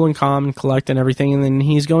of cool and calm and collect and everything, and then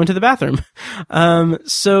he's going to the bathroom.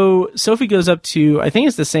 So Sophie goes up to, I think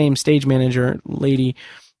it's the same stage manager lady,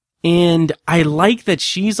 and I like that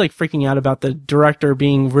she's like freaking out about the director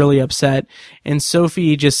being really upset. And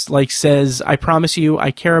Sophie just like says, I promise you,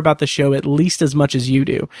 I care about the show at least as much as you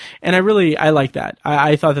do. And I like that.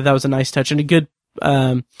 I thought that was a nice touch and a good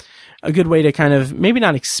way to kind of maybe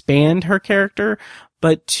not expand her character,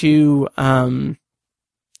 but a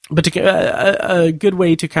good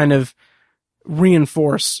way to kind of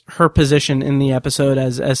reinforce her position in the episode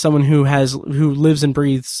as someone who lives and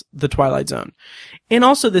breathes the Twilight Zone. And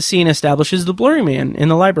also the scene establishes the Blurryman in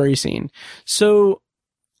the library scene. So,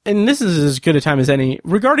 and this is as good a time as any,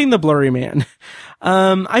 regarding the Blurryman,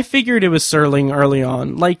 I figured it was Serling early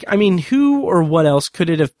on. Like, I mean, who or what else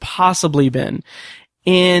could it have possibly been?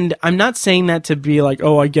 And I'm not saying that to be like,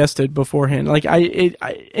 oh, I guessed it beforehand. Like,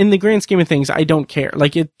 in the grand scheme of things, I don't care.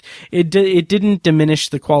 Like, it didn't diminish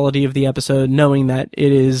the quality of the episode knowing that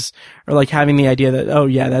it is, or like having the idea that, oh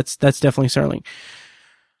yeah, that's definitely Serling.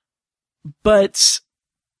 But,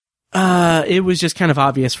 it was just kind of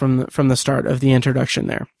obvious from the start of the introduction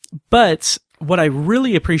there. But what I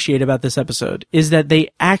really appreciate about this episode is that they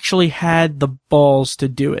actually had the balls to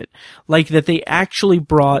do it. Like, that they actually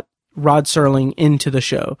brought Rod Serling into the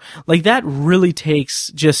show. Like, that really takes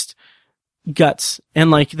just guts. And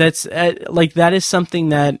like, that is something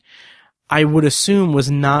that I would assume was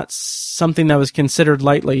not something that was considered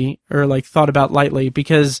lightly or like thought about lightly,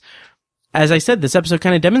 because as I said, this episode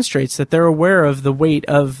kind of demonstrates that they're aware of the weight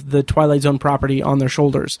of the Twilight Zone property on their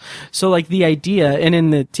shoulders. So like the idea, and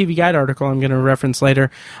in the TV Guide article I'm going to reference later,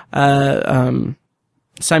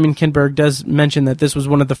 Simon Kinberg does mention that this was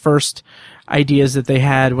one of the first ideas that they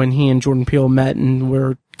had when he and Jordan Peele met and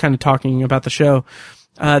were kind of talking about the show,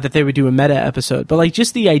 that they would do a meta episode. But like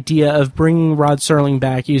just the idea of bringing Rod Serling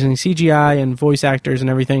back using CGI and voice actors and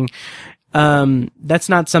everything, that's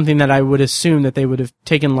not something that I would assume that they would have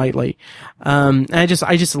taken lightly. And I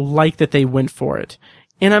just like that they went for it.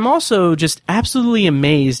 And I'm also just absolutely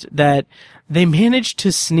amazed that they managed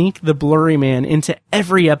to sneak the Blurryman into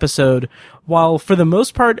every episode while for the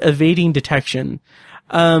most part evading detection.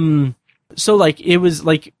 So like it was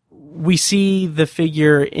like we see the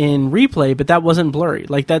figure in replay, but that wasn't blurry.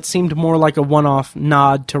 Like that seemed more like a one-off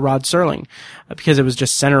nod to Rod Serling because it was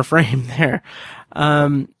just center frame there.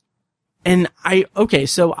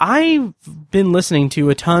 So I've been listening to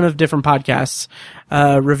a ton of different podcasts,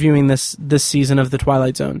 reviewing this season of The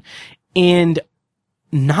Twilight Zone, and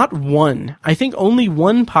not one, I think only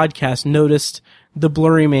one podcast noticed the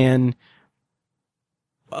Blurryman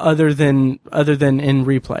other than in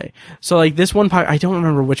replay. So like this one I don't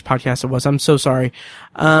remember which podcast it was. I'm so sorry.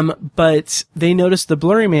 But they noticed the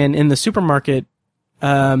Blurryman in the supermarket,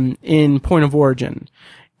 in Point of Origin.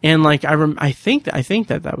 And like, I think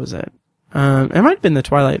that was it. It might have been the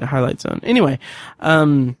Twilight Highlight Zone. Anyway,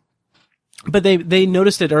 but they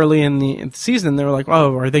noticed it early in the season. They were like,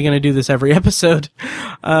 "Oh, are they going to do this every episode?"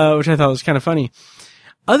 Which I thought was kind of funny.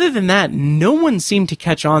 Other than that, no one seemed to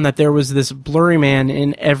catch on that there was this Blurryman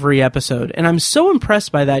in every episode, and I'm so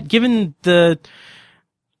impressed by that, given the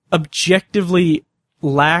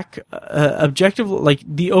the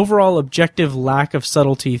overall objective lack of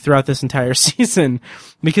subtlety throughout this entire season,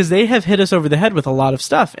 because they have hit us over the head with a lot of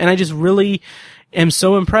stuff. And I just really am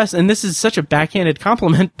so impressed. And this is such a backhanded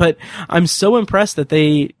compliment, but I'm so impressed that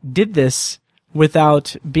they did this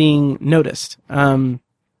without being noticed. And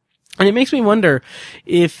it makes me wonder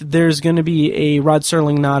if there's going to be a Rod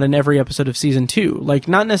Serling nod in every episode of season 2. Like,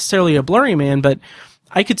 not necessarily a Blurryman, but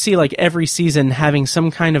I could see like every season having some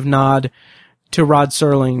kind of nod to Rod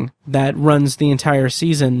Serling that runs the entire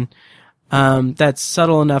season. That's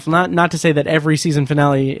subtle enough. Not to say that every season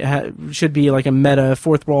finale should be like a meta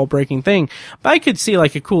fourth wall breaking thing, but I could see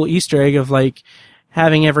like a cool Easter egg of like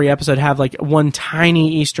having every episode have like one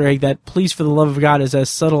tiny Easter egg that, please for the love of God, is as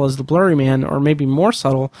subtle as the Blurryman, or maybe more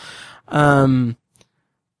subtle, in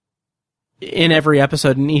every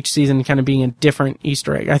episode, in each season kind of being a different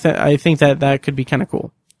Easter egg. I think that could be kind of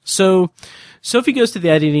cool. So Sophie goes to the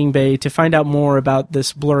editing bay to find out more about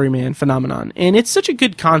this Blurryman phenomenon, and it's such a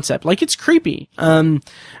good concept. Like, it's creepy. And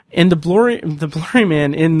the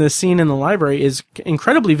Blurryman in the scene in the library is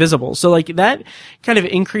incredibly visible. So like that kind of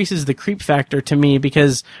increases the creep factor to me,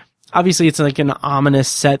 because obviously it's like an ominous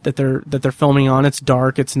set that they're filming on. It's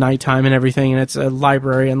dark, it's nighttime and everything, and it's a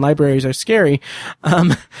library, and libraries are scary.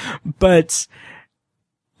 But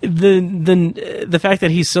the fact that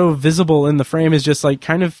he's so visible in the frame is just like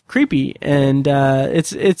kind of creepy, and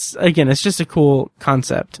it's just a cool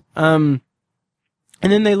concept.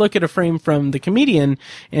 And then they look at a frame from the comedian,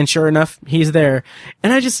 and sure enough, he's there.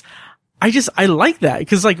 And I like that,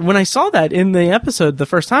 because like when I saw that in the episode the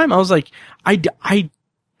first time, I was like,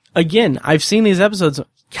 I've seen these episodes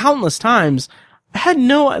countless times. I had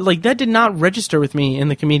that did not register with me in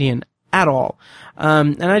the comedian at all.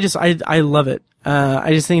 And I love it.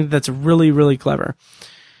 I just think that's really, really clever.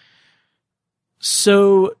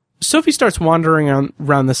 So Sophie starts wandering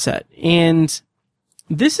around the set, and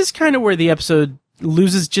this is kind of where the episode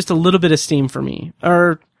loses just a little bit of steam for me,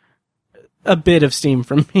 or a bit of steam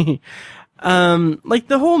for me. Like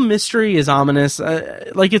the whole mystery is ominous.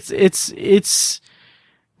 Like it's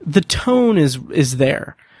the tone is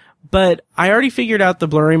there. But I already figured out the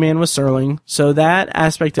Blurryman was Serling, so that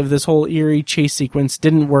aspect of this whole eerie chase sequence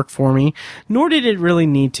didn't work for me, nor did it really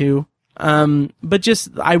need to. But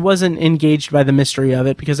just, I wasn't engaged by the mystery of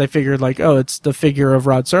it, because I figured like, oh, it's the figure of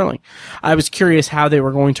Rod Serling. I was curious how they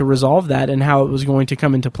were going to resolve that and how it was going to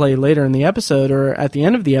come into play later in the episode or at the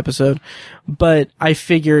end of the episode, but I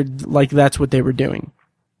figured like that's what they were doing.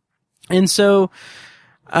 And so,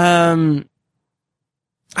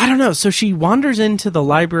 I don't know. So she wanders into the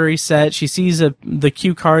library set. She sees the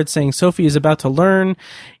cue card saying Sophie is about to learn.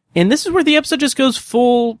 And this is where the episode just goes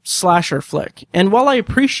full slasher flick. And while I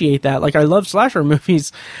appreciate that, like I love slasher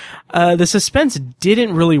movies, the suspense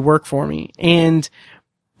didn't really work for me. And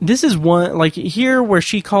this is one, like here where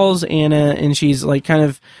she calls Anna and she's like kind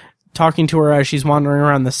of talking to her as she's wandering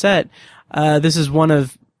around the set. This is one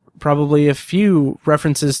of probably a few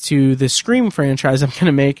references to the Scream franchise I'm going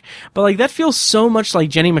to make, but like that feels so much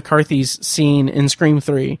like Jenny McCarthy's scene in Scream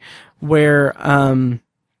 3 where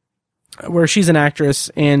she's an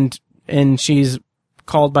actress and she's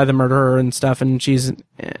called by the murderer and stuff, and she's an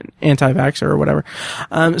anti-vaxxer or whatever.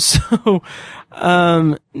 So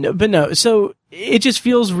it just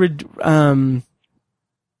feels redundant.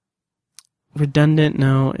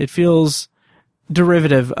 No, it feels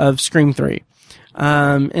derivative of Scream 3.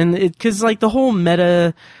 Cause like the whole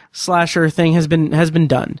meta slasher thing has been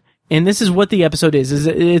done. And this is what the episode is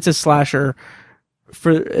it's a slasher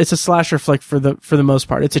flick for the most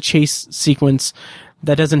part. It's a chase sequence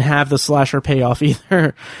that doesn't have the slasher payoff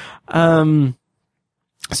either.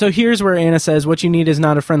 So here's where Anna says, what you need is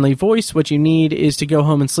not a friendly voice. What you need is to go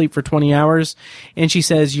home and sleep for 20 hours. And she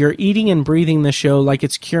says, you're eating and breathing the show like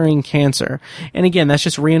it's curing cancer. And again, that's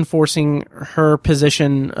just reinforcing her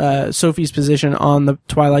position, Sophie's position on the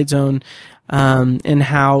Twilight Zone, and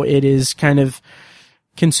how it is kind of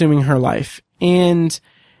consuming her life. And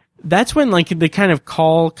that's when like the kind of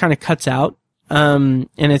call kind of cuts out. And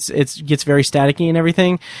it gets very staticky and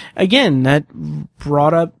everything. Again, that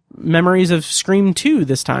brought up memories of Scream 2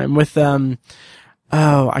 this time with, I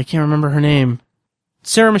can't remember her name.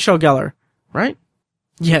 Sarah Michelle Gellar, right?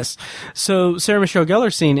 Yes. So Sarah Michelle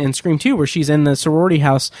Gellar's scene in Scream 2 where she's in the sorority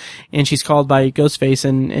house and she's called by Ghostface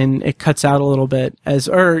and it cuts out a little bit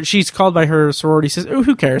or she's called by her sorority sister. Oh,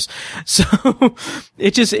 who cares? So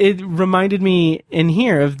it reminded me in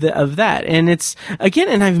here of that. And it's, again,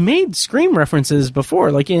 and I've made Scream references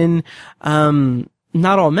before, like in,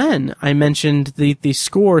 Not All Men, I mentioned the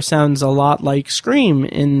score sounds a lot like Scream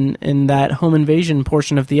in that home invasion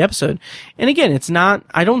portion of the episode. And again,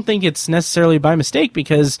 I don't think it's necessarily by mistake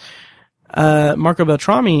because, Marco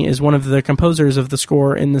Beltrami is one of the composers of the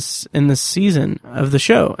score in this season of the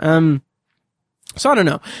show. So I don't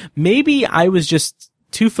know. Maybe I was just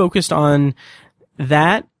too focused on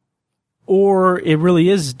that, or it really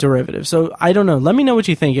is derivative. So I don't know. Let me know what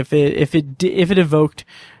you think. If it evoked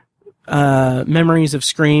memories of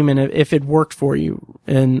Scream and if it worked for you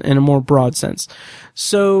in a more broad sense.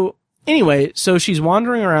 So anyway, so she's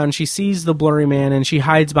wandering around, she sees the Blurryman and she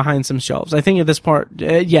hides behind some shelves. I think at this part,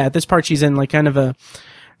 she's in like kind of a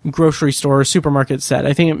grocery store, supermarket set.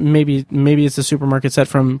 I think maybe it's a supermarket set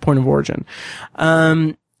from Point of Origin.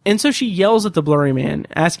 And so she yells at the Blurryman,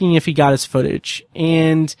 asking if he got his footage.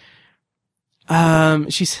 And, so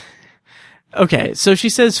she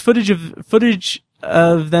says footage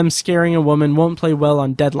of them scaring a woman won't play well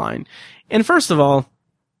on Deadline. And first of all,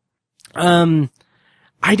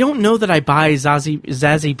 I don't know that I buy Zazie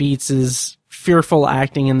Beetz' fearful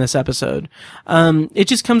acting in this episode. It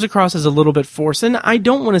just comes across as a little bit forced. And I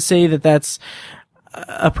don't want to say that that's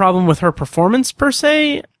a problem with her performance per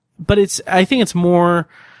se, but I think it's more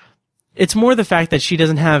the fact that she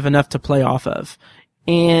doesn't have enough to play off of.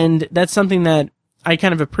 And that's something that I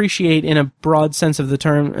kind of appreciate in a broad sense of the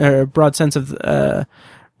term, or broad sense of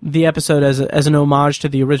the episode as an homage to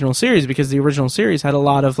the original series, because the original series had a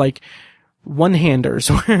lot of like one-handers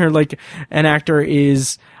where like an actor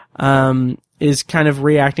is kind of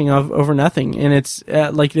reacting over nothing, and it's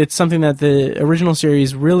something that the original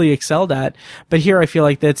series really excelled at. But here I feel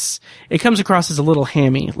like it comes across as a little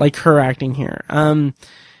hammy, like her acting here.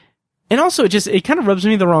 And also, it kind of rubs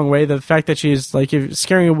me the wrong way, the fact that she's, like, if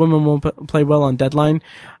scaring a woman won't play well on Deadline.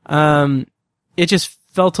 It just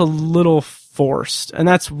felt a little forced. And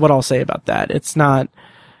that's what I'll say about that.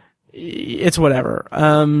 It's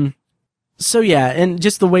whatever. So yeah, and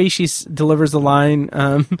just the way she delivers the line,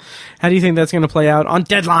 how do you think that's going to play out on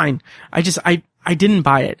Deadline? I didn't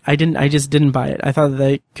buy it. I just didn't buy it. I thought that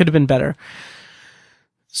they could have been better.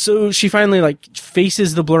 So she finally, like,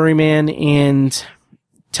 faces the Blurryman and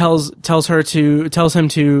tells him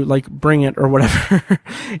to like bring it or whatever.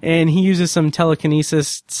 And he uses some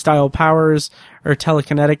telekinesis style powers or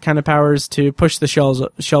telekinetic kind of powers to push the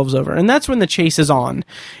shelves over. And that's when the chase is on.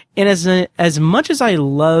 And as much as I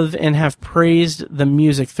love and have praised the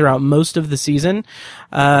music throughout most of the season,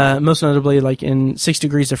 most notably like in 6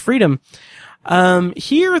 Degrees of Freedom,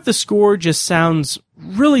 here the score just sounds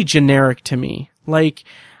really generic to me. Like,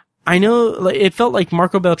 I know it felt like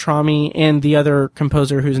Marco Beltrami and the other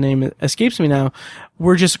composer whose name escapes me now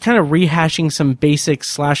were just kind of rehashing some basic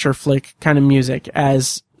slasher flick kind of music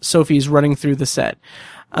as Sophie's running through the set.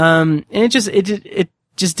 And it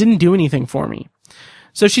just didn't do anything for me.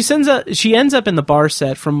 So she ends up in the bar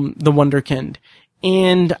set from The Wonderkind.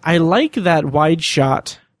 And I like that wide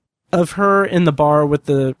shot of her in the bar with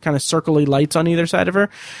the kind of circly lights on either side of her.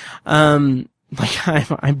 Like,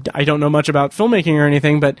 I don't know much about filmmaking or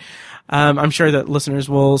anything, but I'm sure that listeners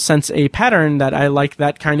will sense a pattern that I like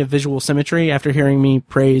that kind of visual symmetry after hearing me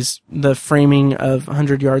praise the framing of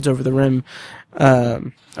 100 Yards Over the Rim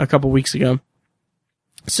a couple weeks ago.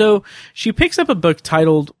 So she picks up a book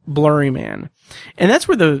titled Blurryman. And that's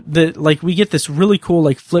where we get this really cool,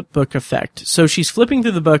 like, flip book effect. So she's flipping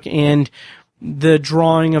through the book, and the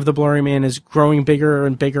drawing of the Blurryman is growing bigger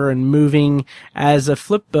and bigger and moving as a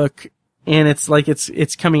flip book, and it's like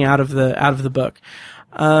it's coming out of the book.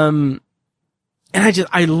 And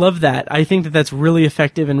I love that. I think that that's really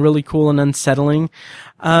effective and really cool and unsettling.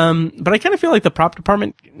 But I kind of feel like the prop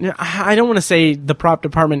department, I don't want to say the prop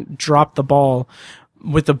department dropped the ball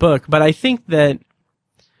with the book, but I think that,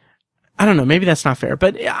 I don't know, maybe that's not fair,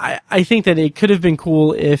 but I think that it could have been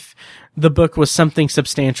cool if the book was something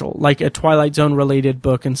substantial, like a Twilight Zone related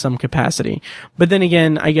book in some capacity. But then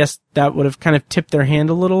again, I guess that would have kind of tipped their hand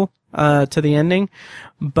a little, to the ending.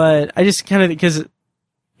 But I just kind of, because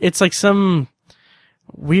it's like some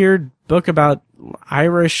weird book about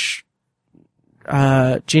Irish,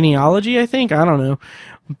 genealogy, I think. I don't know.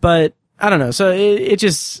 But I don't know. So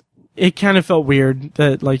it kind of felt weird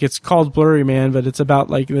that, like, it's called Blurryman, but it's about,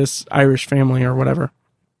 like, this Irish family or whatever.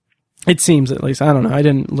 It seems, at least. I don't know. I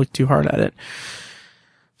didn't look too hard at it.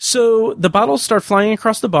 So the bottles start flying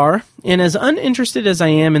across the bar, and as uninterested as I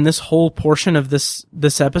am in this whole portion of this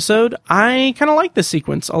episode, I kind of like this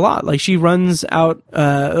sequence a lot. Like, she runs out,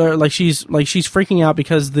 or like she's freaking out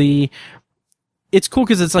because it's cool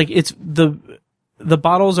because it's like, the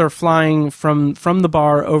bottles are flying from the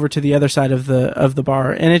bar over to the other side of the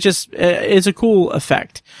bar, and it's a cool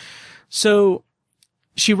effect. So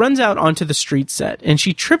she runs out onto the street set, and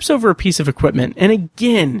she trips over a piece of equipment. And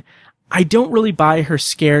again, I don't really buy her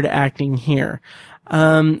scared acting here.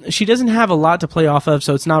 She doesn't have a lot to play off of,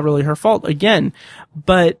 so it's not really her fault again.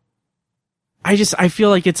 But I feel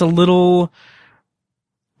like it's a little,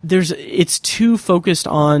 it's too focused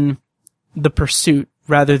on the pursuit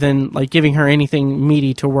rather than, like, giving her anything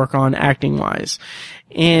meaty to work on acting wise.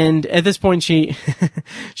 And at this point,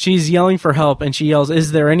 she's yelling for help, and she yells,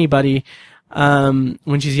 "Is there anybody?"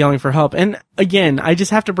 When she's yelling for help. And again, I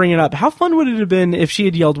just have to bring it up. How fun would it have been if she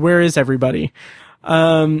had yelled, "Where is everybody?"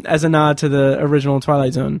 As a nod to the original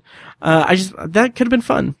Twilight Zone. That could have been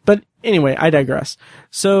fun. But anyway, I digress.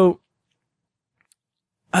 So,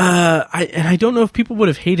 I don't know if people would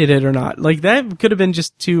have hated it or not. Like, that could have been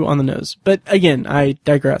just too on the nose. But again, I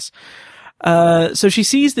digress. So she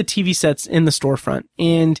sees the TV sets in the storefront,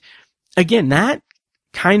 and again, that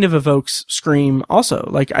kind of evokes Scream also.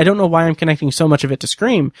 Like, I don't know why I'm connecting so much of it to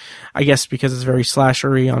Scream. I guess because it's very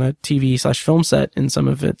slashery on a TV/film set in some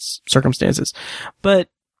of its circumstances. But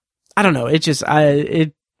I don't know. It just,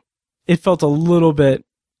 it felt a little bit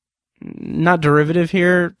not derivative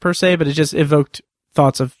here per se, but it just evoked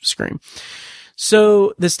thoughts of Scream.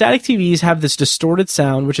 So the static TVs have this distorted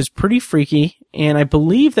sound, which is pretty freaky. And I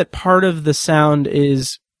believe that part of the sound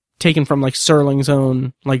is taken from, like, Serling's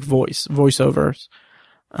own, like, voiceovers.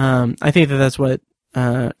 I think that that's what,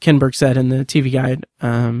 Kinberg said in the TV Guide,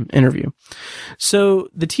 interview. So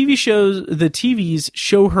the TVs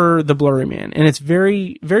show her the Blurryman, and it's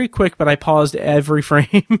very, very quick, but I paused every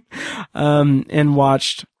frame, and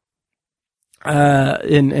watched,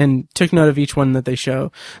 and took note of each one that they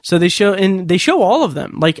show. So they show all of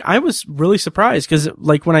them. Like, I was really surprised, cause,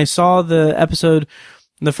 like, when I saw the episode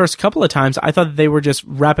the first couple of times, I thought that they were just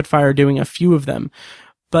rapid fire doing a few of them.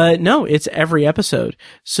 But no, it's every episode.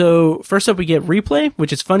 So first up we get Replay,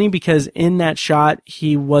 which is funny because in that shot,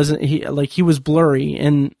 he was blurry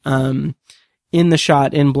in the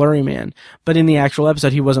shot in Blurryman, but in the actual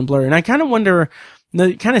episode, he wasn't blurry. And I kind of wonder,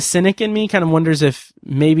 the kind of cynic in me kind of wonders if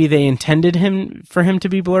maybe they intended for him to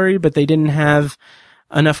be blurry, but they didn't have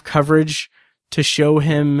enough coverage to show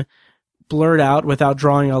him blurred out without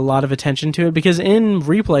drawing a lot of attention to it. Because in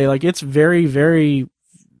Replay, like, it's very, very,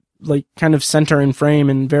 like, kind of center in frame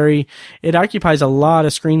and it occupies a lot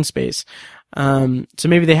of screen space. So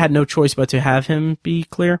maybe they had no choice but to have him be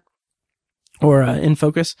clear or in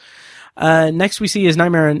focus. Next we see is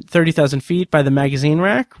Nightmare on 30,000 Feet by the Magazine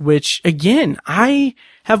Rack, which, again, I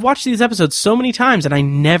have watched these episodes so many times and I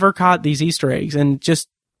never caught these Easter eggs, and just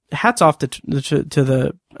hats off to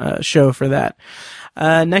the show for that.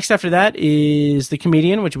 Next after that is The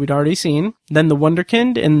Comedian, which we'd already seen. Then The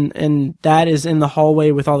Wonderkind, and that is in the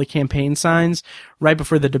hallway with all the campaign signs right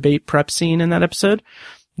before the debate prep scene in that episode.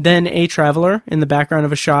 Then A Traveler in the background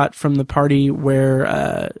of a shot from the party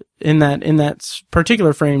where, in that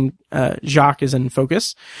particular frame, Jacques is in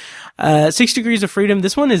focus. 6 Degrees of Freedom.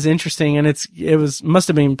 This one is interesting, and must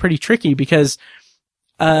have been pretty tricky because,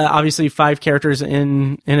 obviously 5 characters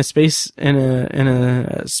in a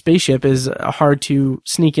spaceship is hard to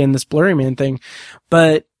sneak in this Blurryman thing,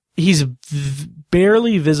 but he's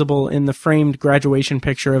barely visible in the framed graduation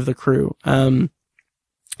picture of the crew.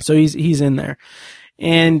 So he's in there.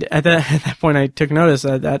 And at that point, I took notice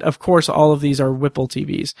that, of course, all of these are Whipple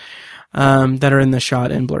TVs that are in the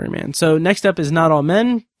shot in Blurryman. So next up is Not All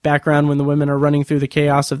Men, background when the women are running through the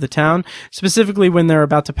chaos of the town, specifically when they're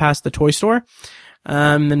about to pass the toy store.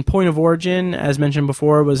 Then Point of Origin, as mentioned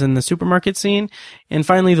before, was in the supermarket scene. And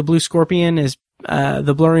finally, the Blue Scorpion is,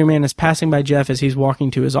 the Blurryman is passing by Jeff as he's walking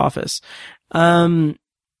to his office.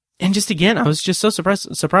 And just again, I was just so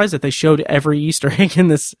surprised that they showed every Easter egg in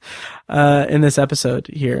this episode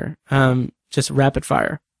here. Just rapid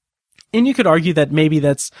fire. And you could argue that maybe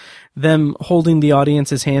that's them holding the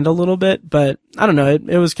audience's hand a little bit, but I don't know.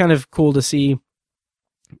 It was kind of cool to see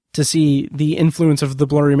the influence of the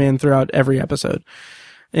Blurryman throughout every episode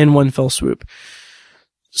in one fell swoop.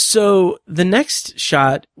 So the next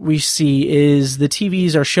shot we see is the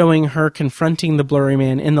TVs are showing her confronting the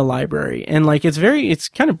Blurryman in the library. And like, it's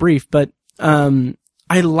kind of brief, but,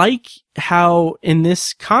 I like how in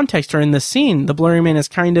this context or in this scene, the Blurryman is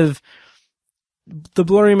kind of, the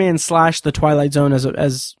Blurryman / the Twilight Zone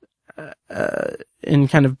as in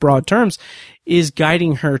kind of broad terms is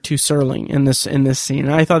guiding her to Serling in this scene.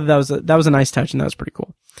 And I thought that was a nice touch and that was pretty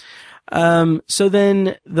cool. So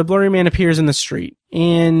then the Blurryman appears in the street,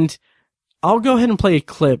 and I'll go ahead and play a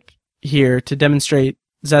clip here to demonstrate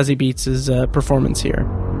Zazie Beetz' performance here.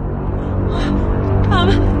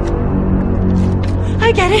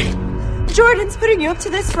 I get it. Jordan's putting you up to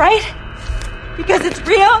this, right? Because it's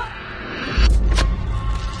real?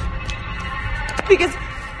 Because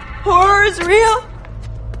horror is real?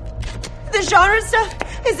 The genre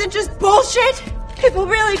stuff isn't just bullshit? People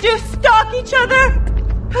really do stalk each other?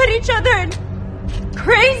 Put each other in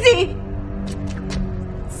crazy,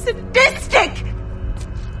 sadistic,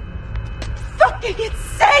 fucking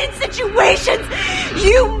insane situations,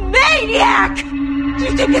 you maniac! Do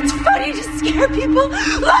you think it's funny to scare people?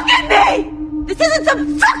 Look at me! This isn't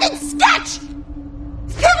some fucking sketch!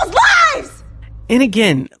 It's people's lives! And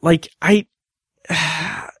again, like,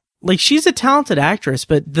 she's a talented actress,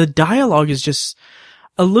 but the dialogue is just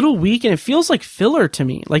a little weak, and it feels like filler to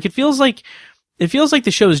me. Like, it feels like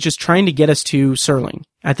the show is just trying to get us to Serling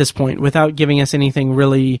at this point without giving us anything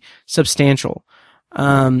really substantial.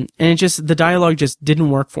 And the dialogue just didn't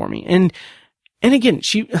work for me. And again,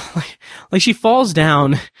 she falls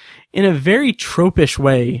down in a very tropish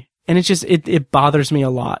way, and it bothers me a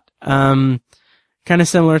lot. Kind of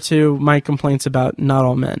similar to my complaints about Not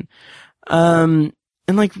All Men. And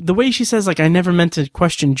like the way she says, like, I never meant to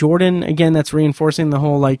question Jordan. Again, that's reinforcing the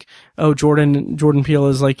whole, like, oh, Jordan Peele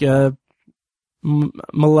is like a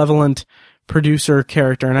malevolent producer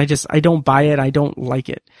character, and I don't buy it. I don't like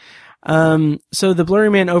it. So the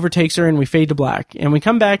Blurryman overtakes her, and we fade to black, and we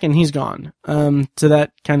come back, and he's gone. So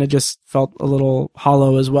that kind of just felt a little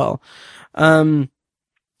hollow as well.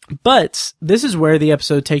 But this is where the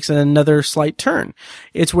episode takes another slight turn.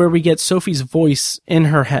 It's where we get Sophie's voice in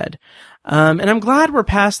her head. And I'm glad we're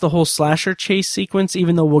past the whole slasher chase sequence,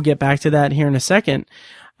 even though we'll get back to that here in a second,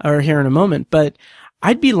 or here in a moment. But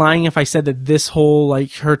I'd be lying if I said that this whole,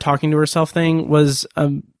 like, her talking to herself thing was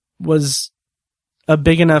a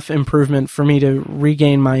big enough improvement for me to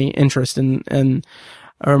regain my interest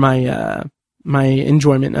or my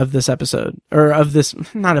enjoyment of this episode, or of this,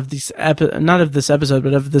 not of this episode,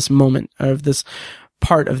 but of this moment, or of this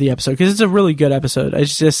part of the episode, because it's a really good episode. I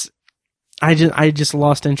just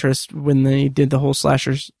lost interest when they did the whole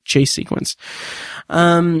slasher chase sequence.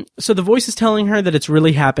 So the voice is telling her that it's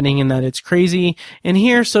really happening and that it's crazy. And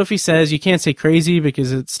here Sophie says you can't say crazy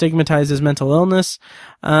because it stigmatizes mental illness.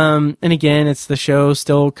 And again, it's the show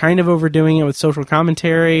still kind of overdoing it with social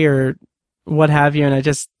commentary or what have you. And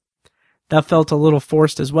that felt a little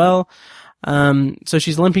forced as well. So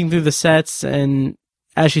she's limping through the sets and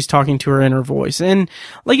as she's talking to her in her voice. And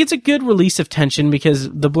like, it's a good release of tension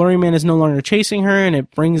because the Blurryman is no longer chasing her, and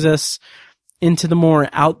it brings us into the more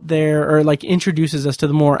out there, or like introduces us to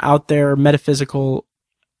the more out there metaphysical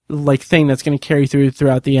like thing that's going to carry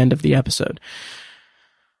throughout the end of the episode.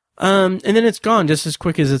 And then it's gone just as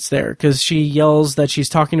quick as it's there, because she yells that she's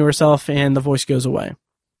talking to herself and the voice goes away.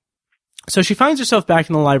 So she finds herself back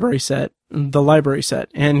in the library set,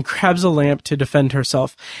 and grabs a lamp to defend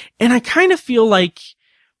herself. And I kind of feel like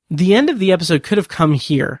the end of the episode could have come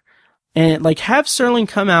here, and like have Serling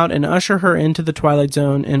come out and usher her into the Twilight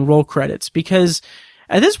Zone and roll credits, because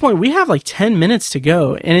at this point we have like 10 minutes to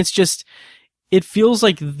go, and it feels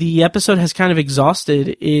like the episode has kind of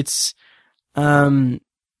exhausted its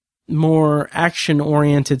more action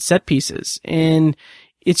oriented set pieces. And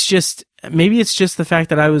maybe it's just the fact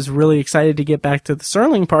that I was really excited to get back to the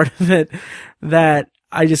Serling part of it, that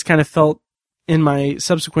I just kind of felt in my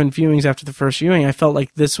subsequent viewings after the first viewing, I felt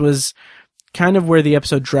like this was kind of where the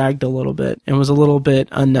episode dragged a little bit and was a little bit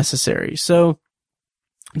unnecessary. So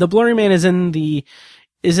the Blurryman is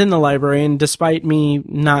in the library, and despite me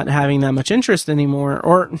not having that much interest anymore,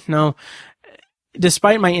 or no,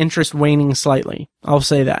 despite my interest waning slightly, I'll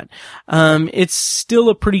say that, it's still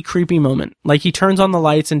a pretty creepy moment. Like, he turns on the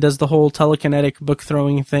lights and does the whole telekinetic book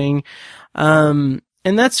throwing thing. And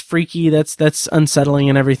that's freaky. That's unsettling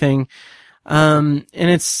and everything. And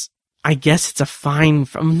I guess it's a fine,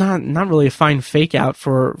 not really a fine fake out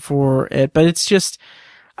for it, but it's just,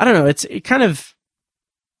 I don't know.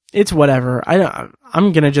 It's whatever.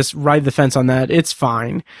 I'm gonna just ride the fence on that. It's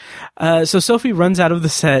fine. So Sophie runs out of the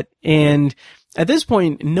set, and at this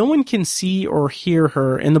point, no one can see or hear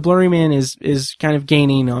her, and the Blurryman is kind of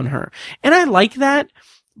gaining on her. And I like that,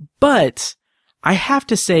 but I have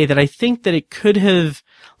to say that I think that it could have,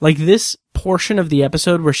 like, this portion of the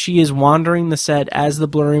episode where she is wandering the set as the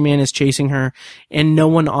Blurryman is chasing her, and no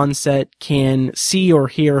one on set can see or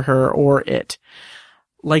hear her or it.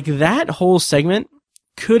 Like, that whole segment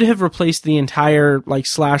could have replaced the entire, like,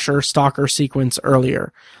 slasher stalker sequence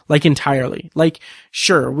earlier, like, entirely. Like,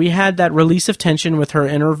 sure, we had that release of tension with her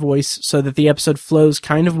inner voice so that the episode flows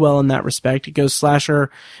kind of well in that respect. It goes slasher,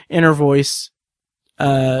 inner voice,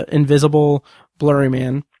 invisible,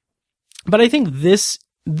 Blurryman. But I think this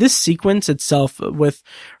sequence itself, with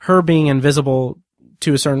her being invisible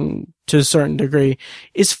to a certain degree,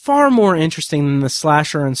 is far more interesting than the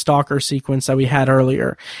slasher and stalker sequence that we had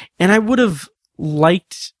earlier. And I would have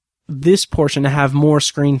liked this portion to have more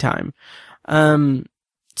screen time.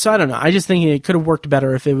 So I don't know. I just think it could have worked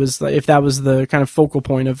better if that was the kind of focal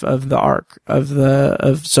point of the arc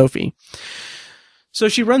of Sophie. So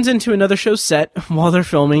she runs into another show's set while they're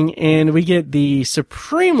filming, and we get the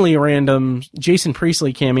supremely random Jason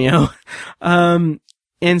Priestley cameo.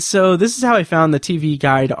 And so this is how I found the TV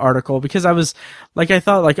Guide article, because I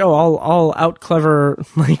thought, oh, I'll out clever,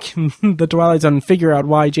 like, the Twilight Zone and figure out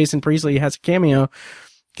why Jason Priestley has a cameo.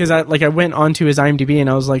 Cause I went onto his IMDb and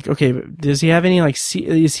I was like, okay, does he have any,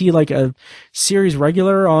 is he like a series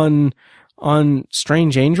regular on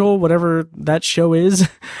Strange Angel, whatever that show is?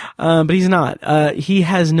 But he's not. He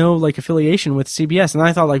has no, like, affiliation with CBS. And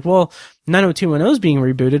I thought, like, well, 90210 is being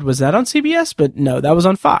rebooted. Was that on CBS? But no, that was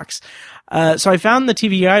on Fox. So I found the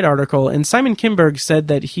TV Guide article, and Simon Kinberg said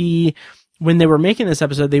that when they were making this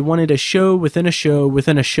episode, they wanted a show within a show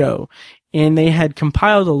within a show. And they had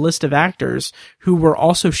compiled a list of actors who were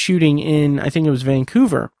also shooting in, I think it was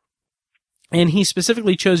Vancouver. And he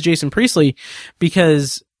specifically chose Jason Priestley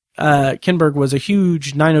because Kinberg was a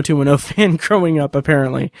huge 90210 fan growing up,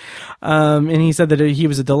 apparently. And he said that he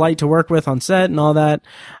was a delight to work with on set and all that.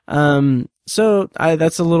 So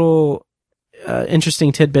that's a little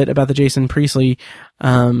interesting tidbit about the Jason Priestley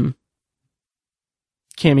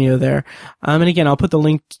cameo there. And again, I'll put the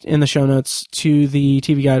link in the show notes to the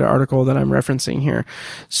TV Guide article that I'm referencing here.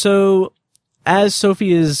 So as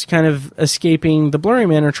Sophie is kind of escaping the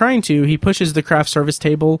Blurryman, or trying to, he pushes the craft service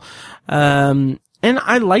table. And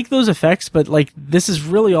I like those effects, but, like, this is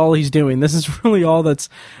really all he's doing. This is really all that's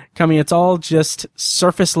coming. It's all just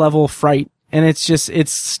surface level fright. And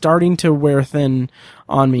it's starting to wear thin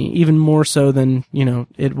on me, even more so than,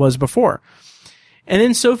 it was before. And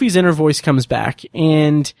then Sophie's inner voice comes back,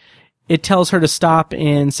 and it tells her to stop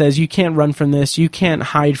and says, you can't run from this, you can't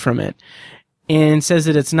hide from it, and says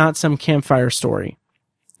that it's not some campfire story.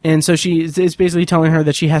 And so it's basically telling her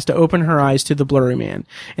that she has to open her eyes to the Blurryman.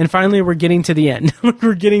 And finally, we're getting to the end.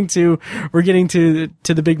 we're getting to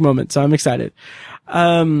the big moment. So I'm excited.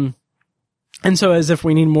 And so, as if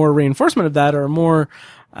we need more reinforcement of that, or more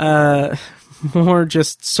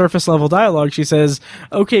just surface level dialogue, she says,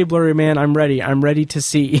 okay, Blurryman, I'm ready to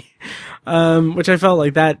see. Which I felt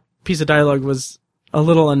like that piece of dialogue was a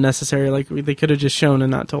little unnecessary. Like, they could have just shown and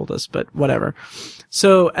not told us, but whatever.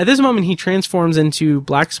 So at this moment, he transforms into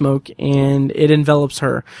black smoke, and it envelops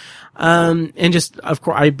her. And just, of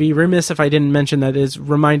course, I'd be remiss if I didn't mention that it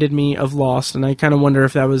reminded me of Lost, and I kind of wonder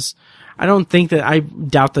if that was, I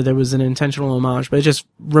doubt that there was an intentional homage, but it just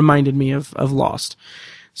reminded me of Lost.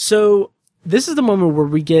 So this is the moment where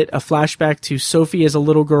we get a flashback to Sophie as a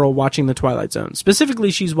little girl watching The Twilight Zone.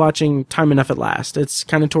 Specifically, she's watching Time Enough at Last. It's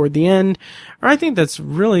kind of toward the end, or I think that's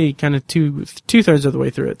really kind of two-thirds of the way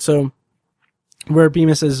through it. So, where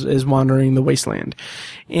Bemis is wandering the wasteland.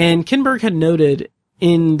 And Kinberg had noted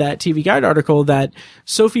in that TV Guide article that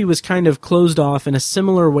Sophie was kind of closed off in a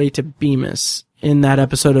similar way to Bemis in that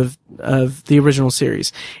episode of the original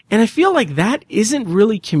series. And I feel like that isn't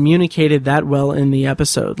really communicated that well in the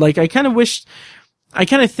episode. Like, I feel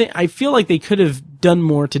like they could have done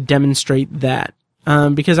more to demonstrate that.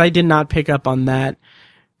 Because I did not pick up on that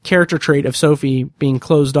character trait of Sophie being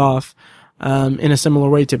closed off, in a similar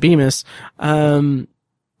way to Bemis, in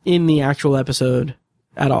the actual episode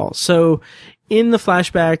at all. So in the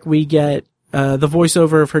flashback, we get the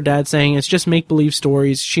voiceover of her dad saying it's just make-believe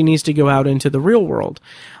stories. She needs to go out into the real world.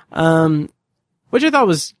 Which I thought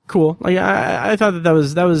was cool. Like, I thought that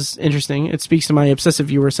was interesting. It speaks to my obsessive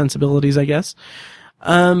viewer sensibilities, I guess.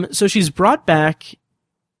 So she's brought back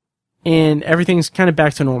and everything's kind of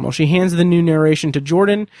back to normal. She hands the new narration to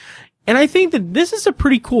Jordan. And I think that this is a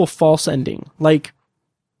pretty cool false ending. Like,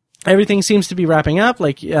 everything seems to be wrapping up.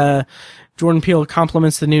 Like, Jordan Peele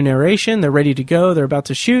compliments the new narration. They're ready to go. They're about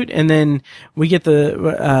to shoot. And then we get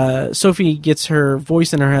Sophie gets her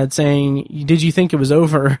voice in her head saying, "Did you think it was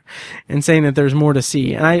over?" and saying that there's more to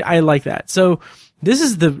see. And I like that. So this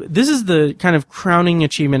is the kind of crowning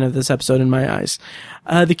achievement of this episode in my eyes.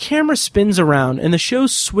 The camera spins around and the show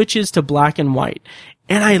switches to black and white.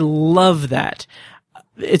 And I love that.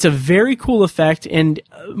 It's a very cool effect. And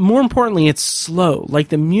more importantly, it's slow. Like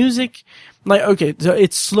the music, like, okay, so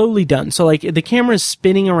it's slowly done. So like the camera is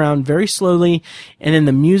spinning around very slowly, and then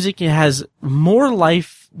the music, it has more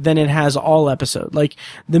life than it has all episode. Like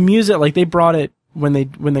the music, like they brought it when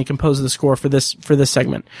they composed the score for this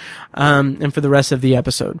segment, and for the rest of the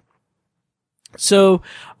episode. So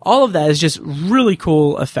all of that is just really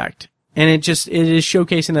cool effect. And it is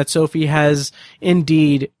showcasing that Sophie has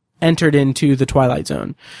indeed entered into the Twilight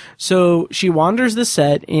Zone. So she wanders the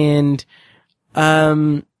set, and,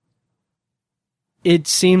 it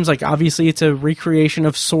seems like obviously it's a recreation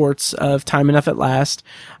of sorts of Time Enough at Last.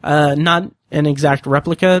 Not an exact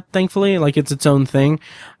replica, thankfully, like it's its own thing.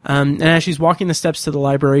 And as she's walking the steps to the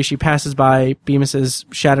library, she passes by Bemis's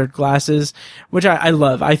shattered glasses, which I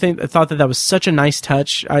love. I thought that was such a nice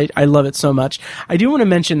touch. I love it so much. I do want to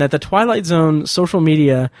mention that the Twilight Zone social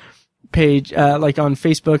media page, like on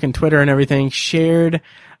Facebook and Twitter and everything, shared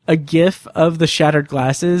a GIF of the shattered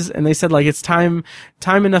glasses, and they said like it's time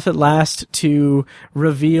enough at last to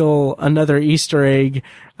reveal another Easter egg.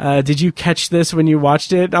 Did you catch this when you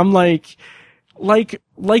watched it? I'm like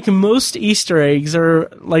most Easter eggs, or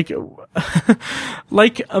like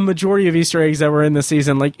like a majority of Easter eggs that were in the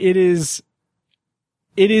season, like it is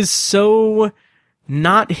so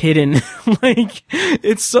not hidden. Like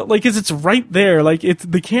it's so, like it's right there. Like it's,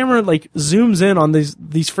 the camera like zooms in on these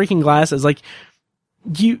freaking glasses. Like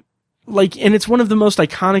and it's one of the most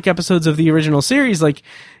iconic episodes of the original series. Like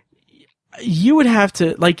you would have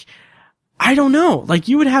to, like, I don't know, like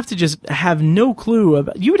you would have to just have no clue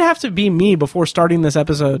about, you would have to be me before starting this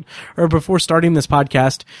episode or before starting this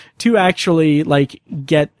podcast to actually like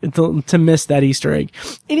get to miss that Easter egg.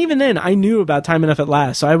 And even then I knew about Time Enough at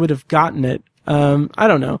Last, so I would have gotten it. I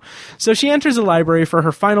don't know. So she enters the library for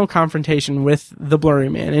her final confrontation with the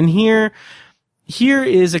Blurryman. And here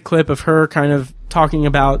is a clip of her kind of talking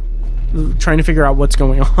about trying to figure out what's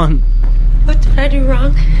going on. What did I do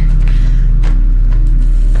wrong?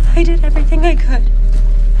 I did everything I could.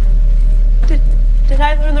 Did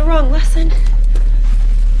I learn the wrong lesson?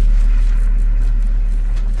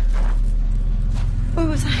 What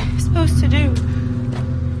was I supposed to do?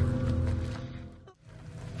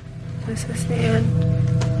 This is the end.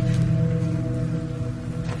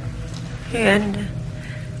 The end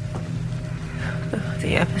of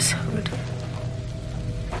the episode.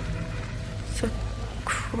 It's a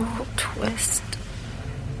cruel twist.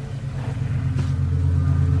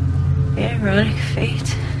 The ironic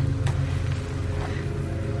fate.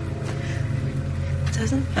 It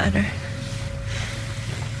doesn't matter.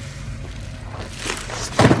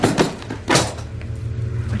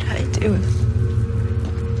 What I do.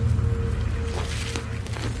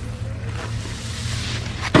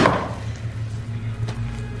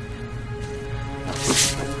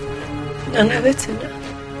 None of it's enough.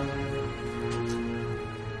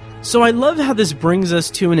 So I love how this brings us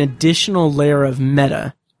to an additional layer of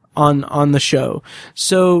meta on the show.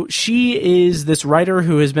 So she is this writer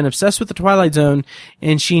who has been obsessed with the Twilight Zone,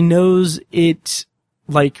 and she knows it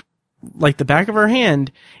like the back of her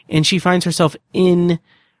hand, and she finds herself in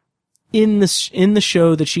the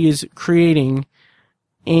show that she is creating,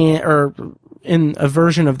 or in a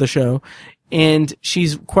version of the show. And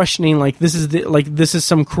she's questioning, like, this is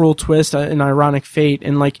some cruel twist, an ironic fate,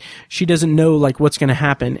 and like, she doesn't know, like, what's gonna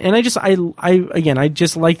happen. And I just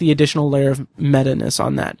like the additional layer of meta-ness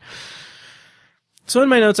on that. So in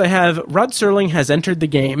my notes I have, Rod Serling has entered the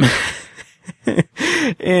game.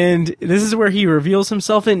 And this is where he reveals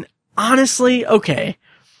himself, and honestly, okay,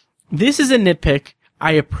 this is a nitpick.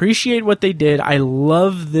 I appreciate what they did. I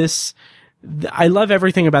love this. I love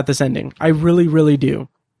everything about this ending. I really, really do.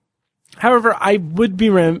 However, I would be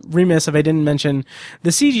remiss if I didn't mention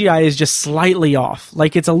the CGI is just slightly off.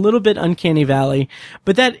 Like, it's a little bit uncanny valley,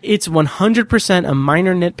 but that it's 100% a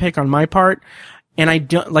minor nitpick on my part. And I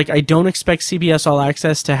don't expect CBS All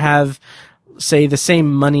Access to have, say, the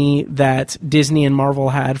same money that Disney and Marvel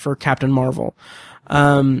had for Captain Marvel.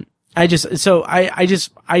 I just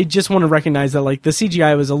want to recognize that, like, the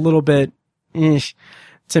CGI was a little bit,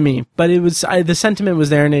 to me, but it was, the sentiment was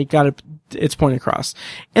there and it got its point across.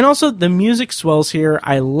 And also the music swells here.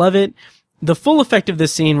 I love it. The full effect of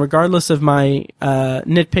this scene, regardless of my,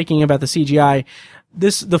 nitpicking about the CGI,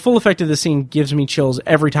 the full effect of the scene gives me chills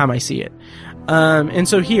every time I see it. And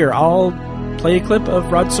so here, I'll play a clip of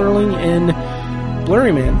Rod Serling in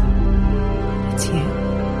Blurryman. It's you.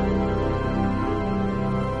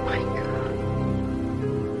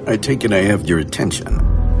 I take it I have your attention.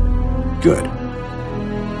 Good.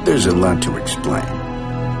 There's a lot to explain.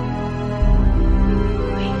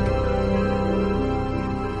 Wait.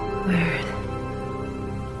 Where is it?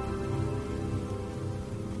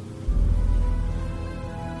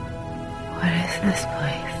 What is this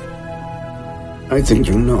place? I think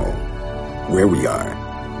you know where we are.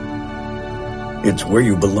 It's where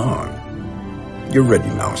you belong. You're ready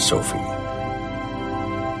now, Sophie.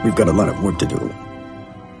 We've got a lot of work to do.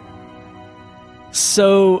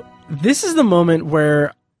 So this is the moment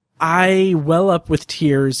where I well up with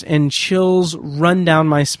tears and chills run down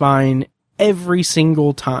my spine every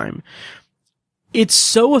single time. It's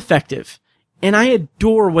so effective. And I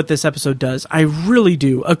adore what this episode does. I really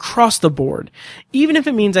do, across the board. Even if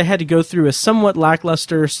it means I had to go through a somewhat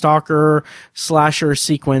lackluster stalker slasher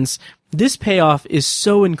sequence, this payoff is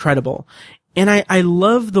so incredible. And I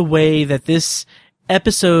love the way that this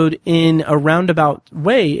episode, in a roundabout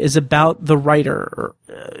way, is about the writer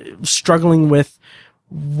struggling with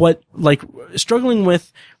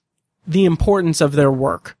the importance of their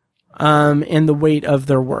work. And the weight of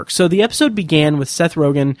their work. So the episode began with Seth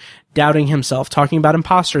Rogen doubting himself, talking about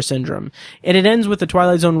imposter syndrome. And it ends with the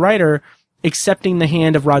Twilight Zone writer accepting the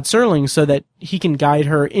hand of Rod Serling so that he can guide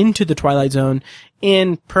her into the Twilight Zone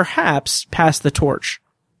and perhaps pass the torch.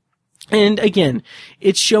 And again,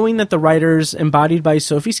 it's showing that the writers, embodied by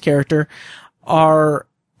Sophie's character, are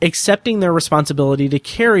accepting their responsibility to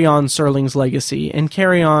carry on Serling's legacy and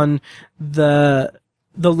carry on the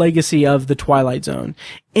legacy of the Twilight Zone.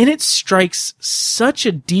 And it strikes such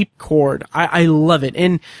a deep chord. I love it.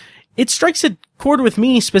 And it strikes a chord with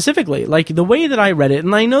me specifically, like the way that I read it.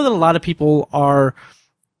 And I know that a lot of people are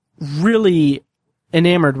really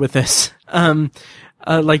enamored with this.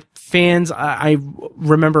 Like fans, I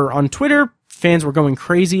remember on Twitter, fans were going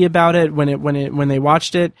crazy about it when they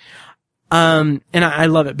watched it. And I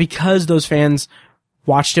love it because those fans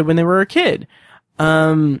watched it when they were a kid.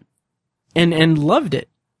 And loved it.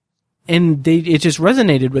 And it just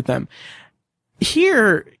resonated with them.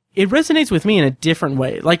 Here, it resonates with me in a different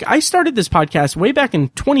way. Like, I started this podcast way back in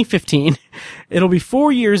 2015. It'll be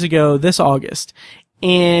 4 years ago this August.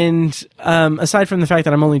 And, aside from the fact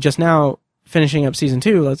that I'm only just now finishing up season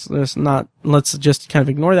 2, let's just kind of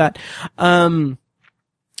ignore that. And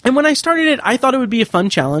when I started it, I thought it would be a fun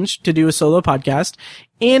challenge to do a solo podcast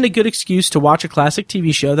and a good excuse to watch a classic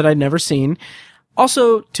TV show that I'd never seen.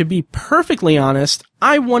 Also, to be perfectly honest,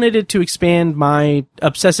 I wanted it to expand my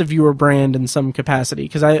Obsessive Viewer brand in some capacity,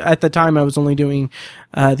 because at the time I was only doing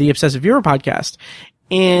the Obsessive Viewer podcast.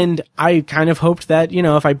 And I kind of hoped that,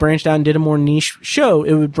 if I branched out and did a more niche show,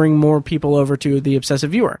 it would bring more people over to the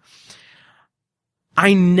Obsessive Viewer.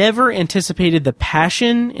 I never anticipated the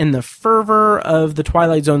passion and the fervor of the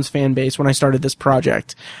Twilight Zone's fan base when I started this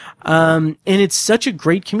project. And it's such a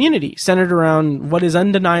great community centered around what is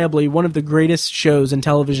undeniably one of the greatest shows in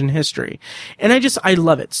television history. And I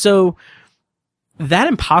love it. So that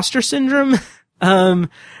imposter syndrome,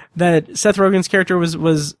 that Seth Rogen's character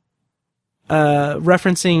was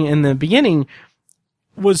referencing in the beginning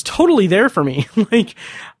was totally there for me. Like,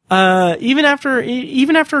 even after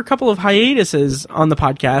a couple of hiatuses on the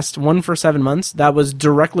podcast, one for 7 months, that was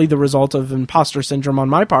directly the result of imposter syndrome on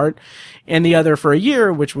my part, and the other for a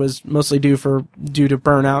year, which was mostly due to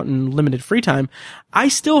burnout and limited free time, I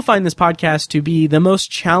still find this podcast to be the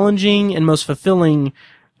most challenging and most fulfilling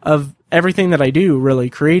of everything that I do, really,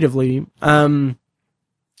 creatively,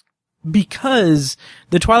 because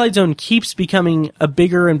the Twilight Zone keeps becoming a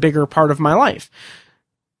bigger and bigger part of my life.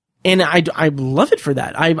 And I love it for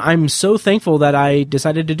that. I'm so thankful that I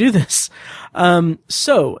decided to do this.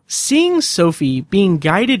 So seeing Sophie being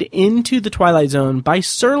guided into the Twilight Zone by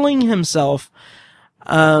Serling himself,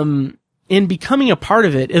 and becoming a part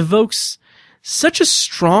of it evokes such a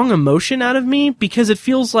strong emotion out of me, because it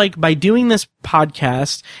feels like by doing this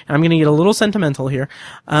podcast, and I'm going to get a little sentimental here,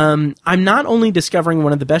 I'm not only discovering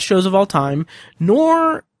one of the best shows of all time,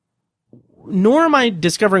 nor am I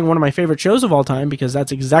discovering one of my favorite shows of all time, because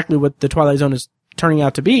that's exactly what The Twilight Zone is turning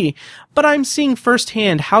out to be, but I'm seeing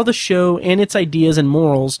firsthand how the show and its ideas and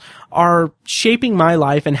morals are shaping my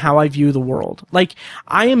life and how I view the world. Like,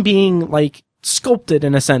 I am being, like, sculpted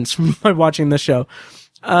in a sense by watching this show.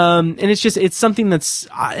 And it's something that's,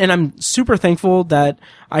 and I'm super thankful that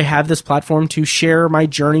I have this platform to share my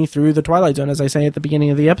journey through The Twilight Zone, as I say at the beginning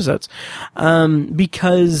of the episodes.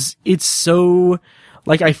 Because it's so,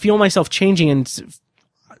 like, I feel myself changing and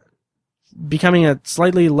becoming a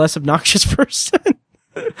slightly less obnoxious person.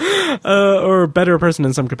 Or a better person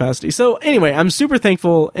in some capacity. So anyway, I'm super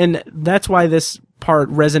thankful, and that's why this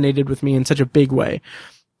part resonated with me in such a big way.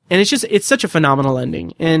 And it's such a phenomenal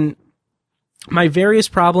ending. And my various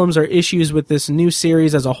problems or issues with this new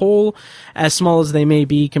series as a whole, as small as they may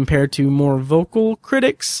be compared to more vocal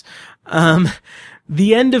critics,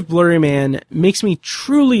 the end of Blurryman makes me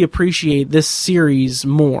truly appreciate this series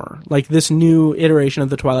more, like this new iteration of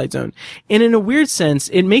The Twilight Zone. And in a weird sense,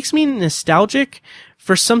 it makes me nostalgic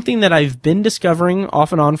for something that I've been discovering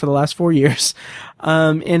off and on for the last 4 years,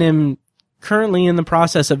 and am currently in the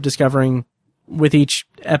process of discovering with each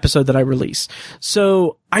episode that I release.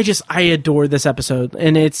 So I adore this episode,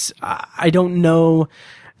 and I don't know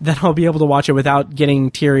that I'll be able to watch it without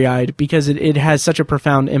getting teary-eyed, because it has such a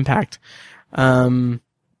profound impact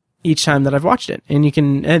each time that I've watched it.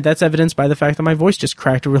 And that's evidenced by the fact that my voice just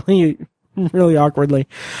cracked really, really awkwardly.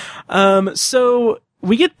 So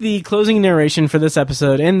we get the closing narration for this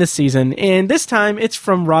episode and this season, and this time it's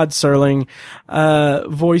from Rod Serling,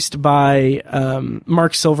 voiced by,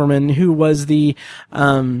 Mark Silverman, who was the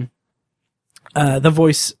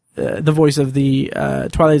voice of the,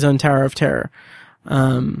 Twilight Zone Tower of Terror.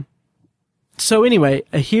 So anyway,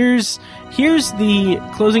 here's the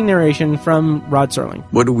closing narration from Rod Serling.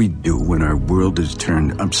 What do we do when our world is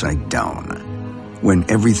turned upside down? When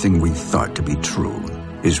everything we thought to be true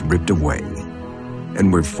is ripped away,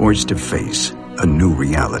 and we're forced to face a new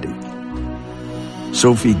reality?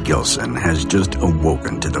 Sophie Gilson has just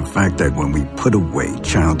awoken to the fact that when we put away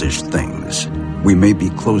childish things, we may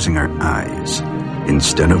be closing our eyes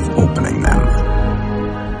instead of opening them.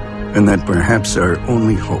 And that perhaps our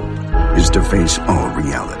only hope is to face all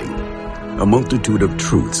reality. A multitude of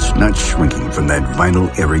truths not shrinking from that vital,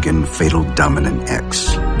 arrogant, fatal, dominant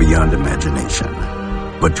X beyond imagination,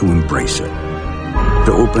 but to embrace it.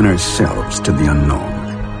 To open ourselves to the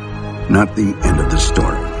unknown. Not the end of the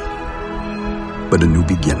story, but a new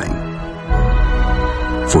beginning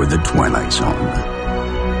for the Twilight Zone.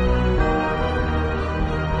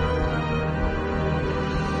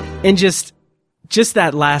 And just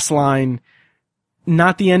that last line,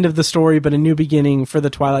 not the end of the story, but a new beginning for the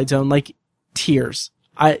Twilight Zone, like tears.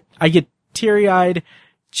 I get teary-eyed,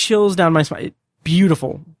 chills down my spine.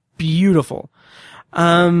 Beautiful, beautiful.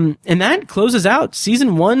 And that closes out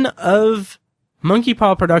season 1 of Monkey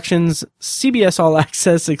Paw Productions' CBS All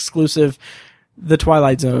Access exclusive, The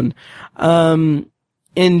Twilight Zone. And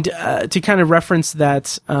to kind of reference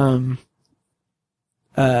that, to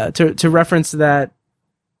reference that,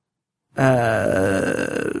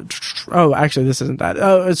 oh, actually, this isn't that.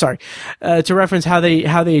 Oh, sorry. To reference how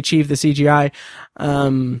they achieve the CGI,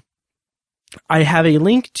 I have a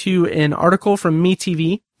link to an article from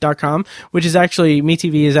MeTV.com, which is actually,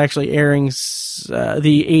 MeTV is actually airing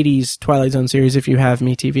the 80s Twilight Zone series if you have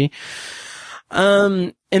MeTV.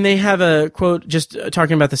 And they have a quote just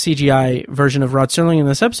talking about the CGI version of Rod Serling in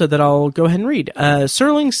this episode that I'll go ahead and read.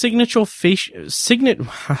 Serling's signature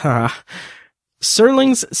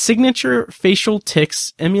facial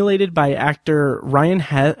tics, emulated by actor Ryan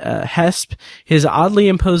Hesp, his oddly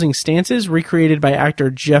imposing stances recreated by actor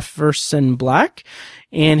Jefferson Black,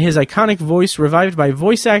 and his iconic voice revived by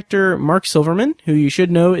voice actor Mark Silverman, who you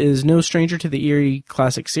should know is no stranger to the eerie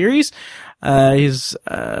classic series. He's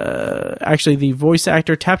actually the voice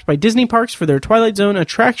actor tapped by Disney parks for their Twilight Zone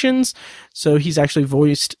attractions, so he's actually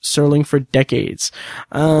voiced Serling for decades.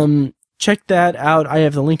 Check that out. I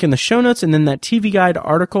have the link in the show notes, and then that TV Guide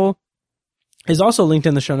article is also linked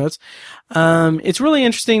in the show notes. It's really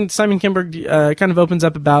interesting. Simon Kinberg kind of opens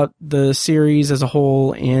up about the series as a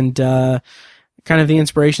whole, and kind of the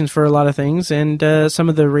inspirations for a lot of things, and some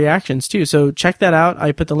of the reactions too. So check that out.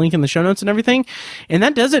 I put the link in the show notes and everything. And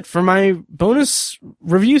that does it for my bonus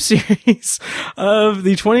review series of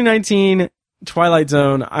the 2019 Twilight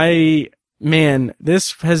Zone. Man,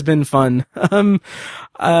 this has been fun.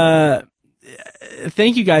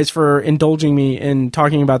 thank you guys for indulging me in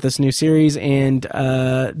talking about this new series. And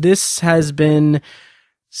this has been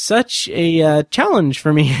such a challenge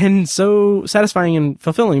for me and so satisfying and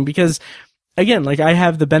fulfilling because, again, like I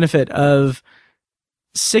have the benefit of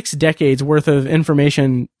 6 decades worth of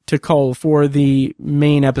information to cull for the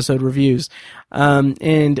main episode reviews.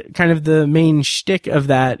 And kind of the main shtick of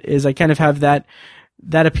that is I kind of have that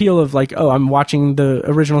appeal of like, oh, I'm watching the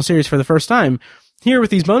original series for the first time. Here with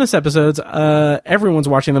these bonus episodes, everyone's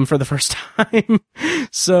watching them for the first time.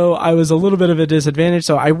 So I was a little bit of a disadvantage.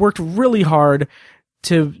 So I worked really hard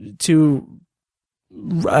to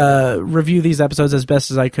review these episodes as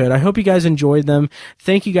best as I could. I hope you guys enjoyed them.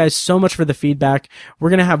 Thank you guys so much for the feedback. We're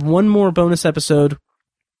going to have one more bonus episode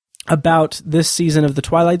about this season of The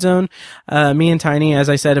Twilight Zone. Me and Tiny, as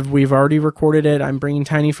I said, we've already recorded it. I'm bringing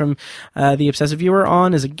Tiny from The Obsessive Viewer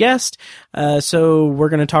on as a guest. So we're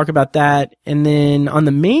going to talk about that. And then on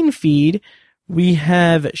the main feed, we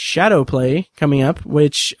have Shadow Play coming up,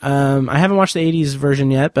 which I haven't watched the 80s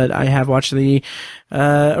version yet, but I have watched the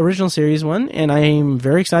original series one, and I'm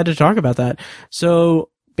very excited to talk about that. So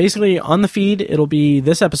basically, on the feed, it'll be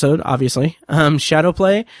this episode, obviously, Shadow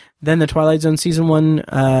Play, then the Twilight Zone Season 1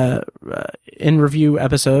 in review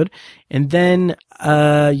episode, and then,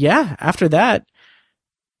 after that,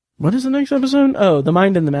 what is the next episode? Oh, The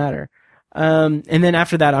Mind and the Matter. And then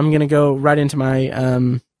after that, I'm going to go right into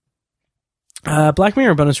my Black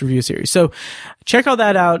Mirror bonus review series. So check all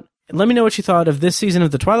that out. Let me know what you thought of this season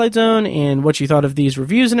of The Twilight Zone and what you thought of these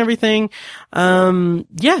reviews and everything.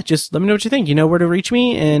 Just let me know what you think. You know where to reach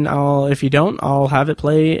me, and if you don't, I'll have it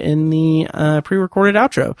play in the pre-recorded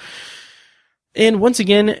outro. And once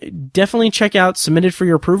again, definitely check out Submitted for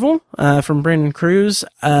Your Approval from Brandon Cruz.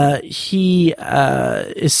 He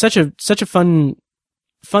is such a fun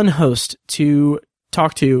host to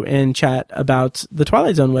talk to and chat about The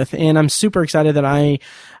Twilight Zone with, and I'm super excited that I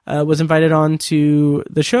was invited on to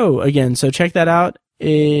the show again. So check that out,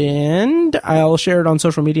 and I'll share it on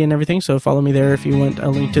social media and everything, so follow me there if you want a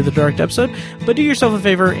link to the direct episode. But do yourself a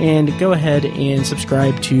favor and go ahead and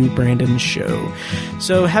subscribe to Brandon's show.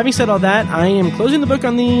 So having said all that, I am closing the book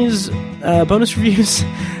on these bonus reviews,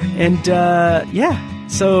 and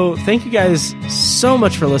so thank you guys so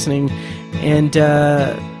much for listening, and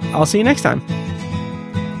I'll see you next time.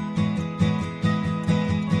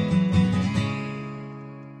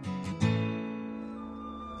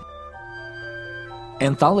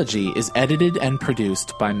 Anthology is edited and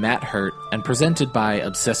produced by Matt Hurt and presented by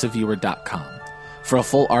ObsessiveViewer.com. For a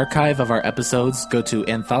full archive of our episodes, go to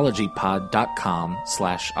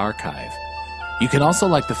anthologypod.com/archive. You can also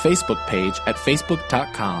like the Facebook page at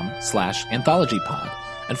facebook.com/anthologypod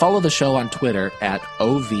and follow the show on Twitter at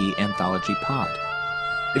OVAnthologyPod.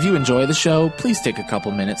 If you enjoy the show, please take a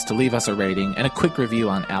couple minutes to leave us a rating and a quick review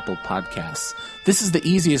on Apple Podcasts. This is the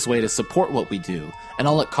easiest way to support what we do, and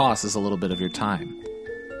all it costs is a little bit of your time.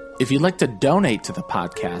 If you'd like to donate to the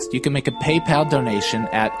podcast, you can make a PayPal donation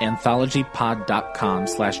at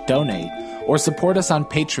anthologypod.com/donate or support us on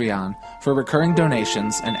Patreon for recurring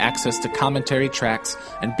donations and access to commentary tracks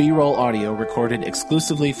and B-roll audio recorded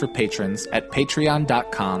exclusively for patrons at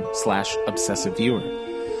patreon.com/obsessiveviewer.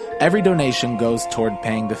 Every donation goes toward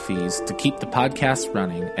paying the fees to keep the podcast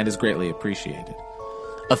running and is greatly appreciated.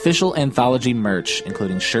 Official Anthology merch,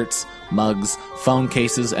 including shirts, mugs, phone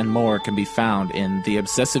cases, and more, can be found in the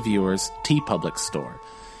Obsessive Viewer's TeePublic store.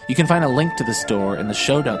 You can find a link to the store in the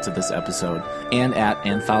show notes of this episode and at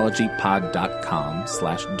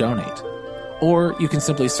anthologypod.com/donate. Or you can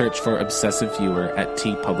simply search for Obsessive Viewer at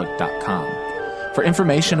tpublic.com. For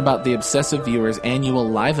information about the Obsessive Viewer's annual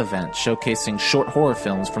live event showcasing short horror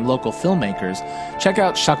films from local filmmakers, check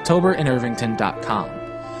out shocktoberinirvington.com.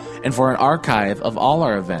 And for an archive of all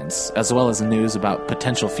our events, as well as news about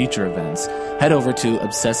potential future events, head over to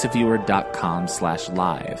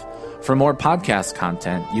obsessiveviewer.com/live. For more podcast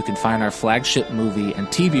content, you can find our flagship movie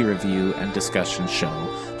and TV review and discussion show,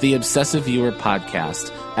 The Obsessive Viewer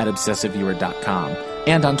Podcast, at obsessiveviewer.com,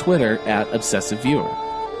 and on Twitter at obsessiveviewer.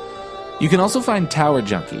 You can also find Tower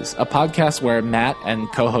Junkies, a podcast where Matt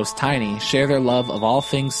and co-host Tiny share their love of all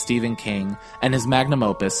things Stephen King and his magnum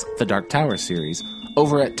opus, The Dark Tower series,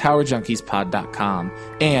 over at TowerJunkiesPod.com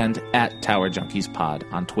and at TowerJunkiesPod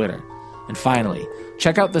on Twitter. And finally,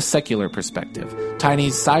 check out The Secular Perspective,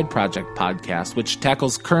 Tiny's side project podcast, which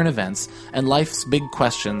tackles current events and life's big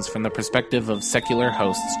questions from the perspective of secular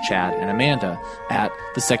hosts Chad and Amanda at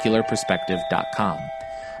thesecularperspective.com.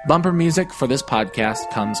 Bumper music for this podcast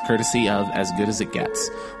comes courtesy of As Good As It Gets,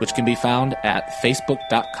 which can be found at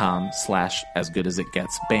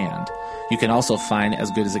facebook.com/asgoodasitgetsband. You can also find As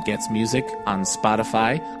Good As It Gets music on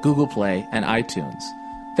Spotify, Google Play, and iTunes.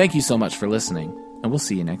 Thank you so much for listening, and we'll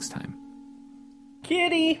see you next time.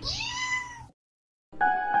 Kitty!